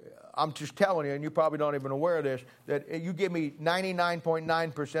I'm just telling you, and you're probably not even aware of this, that you give me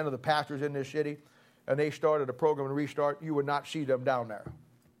 99.9% of the pastors in this city, and they started a program and restart, you would not see them down there.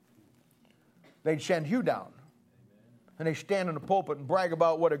 They'd send you down. And they stand in the pulpit and brag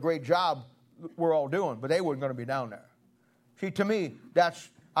about what a great job we're all doing, but they weren't going to be down there. See, to me,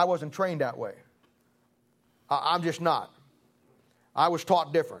 I wasn't trained that way. I'm just not. I was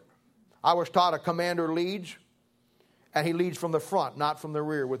taught different. I was taught a commander leads, and he leads from the front, not from the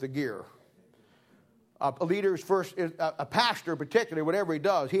rear with the gear. A leader's first, a pastor particularly, whatever he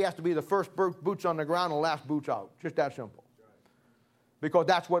does, he has to be the first boots on the ground and the last boots out. Just that simple. Because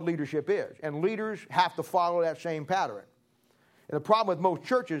that's what leadership is. And leaders have to follow that same pattern. And the problem with most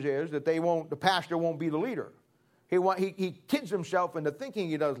churches is that the pastor won't be the leader. He kids himself into thinking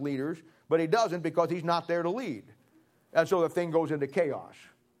he does leaders, but he doesn't because he's not there to lead. And so the thing goes into chaos.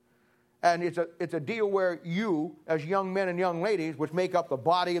 And it's a deal where you, as young men and young ladies, which make up the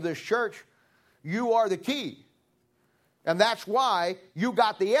body of this church, you are the key. And that's why you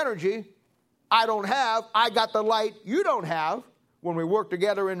got the energy I don't have. I got the light you don't have. When we work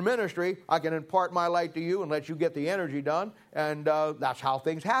together in ministry, I can impart my light to you and let you get the energy done. And that's how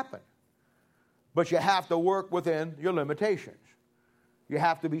things happen. But you have to work within your limitations. You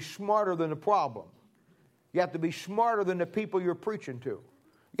have to be smarter than the problem. You have to be smarter than the people you're preaching to.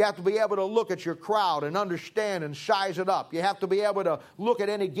 You have to be able to look at your crowd and understand and size it up. You have to be able to look at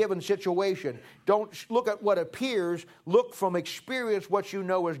any given situation. Don't look at what appears. Look from experience what you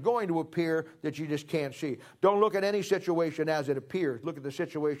know is going to appear that you just can't see. Don't look at any situation as it appears. Look at the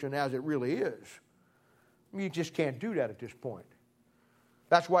situation as it really is. You just can't do that at this point.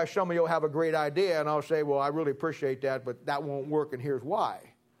 That's why some of you will have a great idea, and I'll say, well, I really appreciate that, but that won't work, and here's why.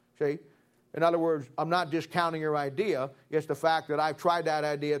 See? In other words, I'm not discounting your idea. It's the fact that I've tried that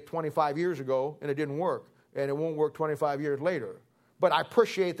idea 25 years ago, and it didn't work, and it won't work 25 years later. But I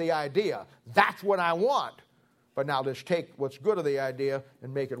appreciate the idea. That's what I want. But now let's take what's good of the idea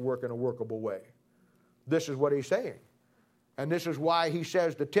and make it work in a workable way. This is what he's saying. And this is why he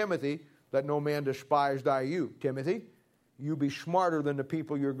says to Timothy, let no man despise thy youth. Timothy, you be smarter than the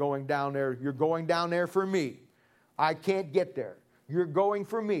people you're going down there. You're going down there for me. I can't get there. You're going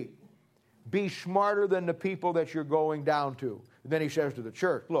for me. Be smarter than the people that you're going down to. And then he says to the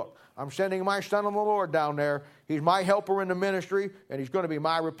church, look, I'm sending my son in the Lord down there. He's my helper in the ministry, and he's going to be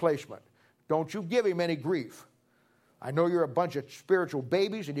my replacement. Don't you give him any grief. I know you're a bunch of spiritual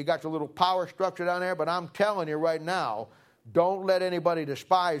babies, and you got your little power structure down there, but I'm telling you right now, don't let anybody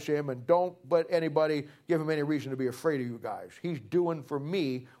despise him, and don't let anybody give him any reason to be afraid of you guys. He's doing for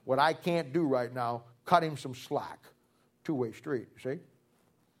me what I can't do right now. Cut him some slack. Two-way street, see?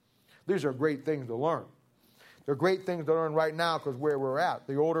 These are great things to learn. They're great things to learn right now because where we're at.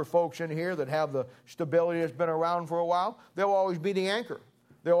 The older folks in here that have the stability that's been around for a while, they'll always be the anchor.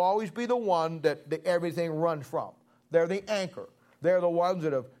 They'll always be the one that everything runs from. They're the anchor. They're the ones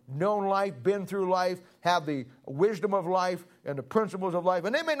that have known life, been through life, have the wisdom of life and the principles of life.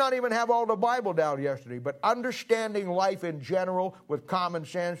 And they may not even have all the Bible down yesterday, but understanding life in general with common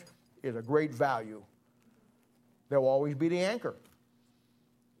sense is a great value. They'll always be the anchor.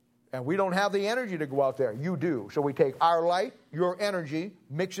 And we don't have the energy to go out there. You do. So we take our light, your energy,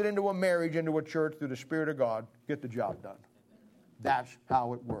 mix it into a marriage, into a church through the Spirit of God, get the job done. That's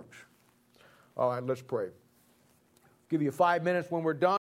how it works. All right, let's pray. Give you 5 minutes when we're done.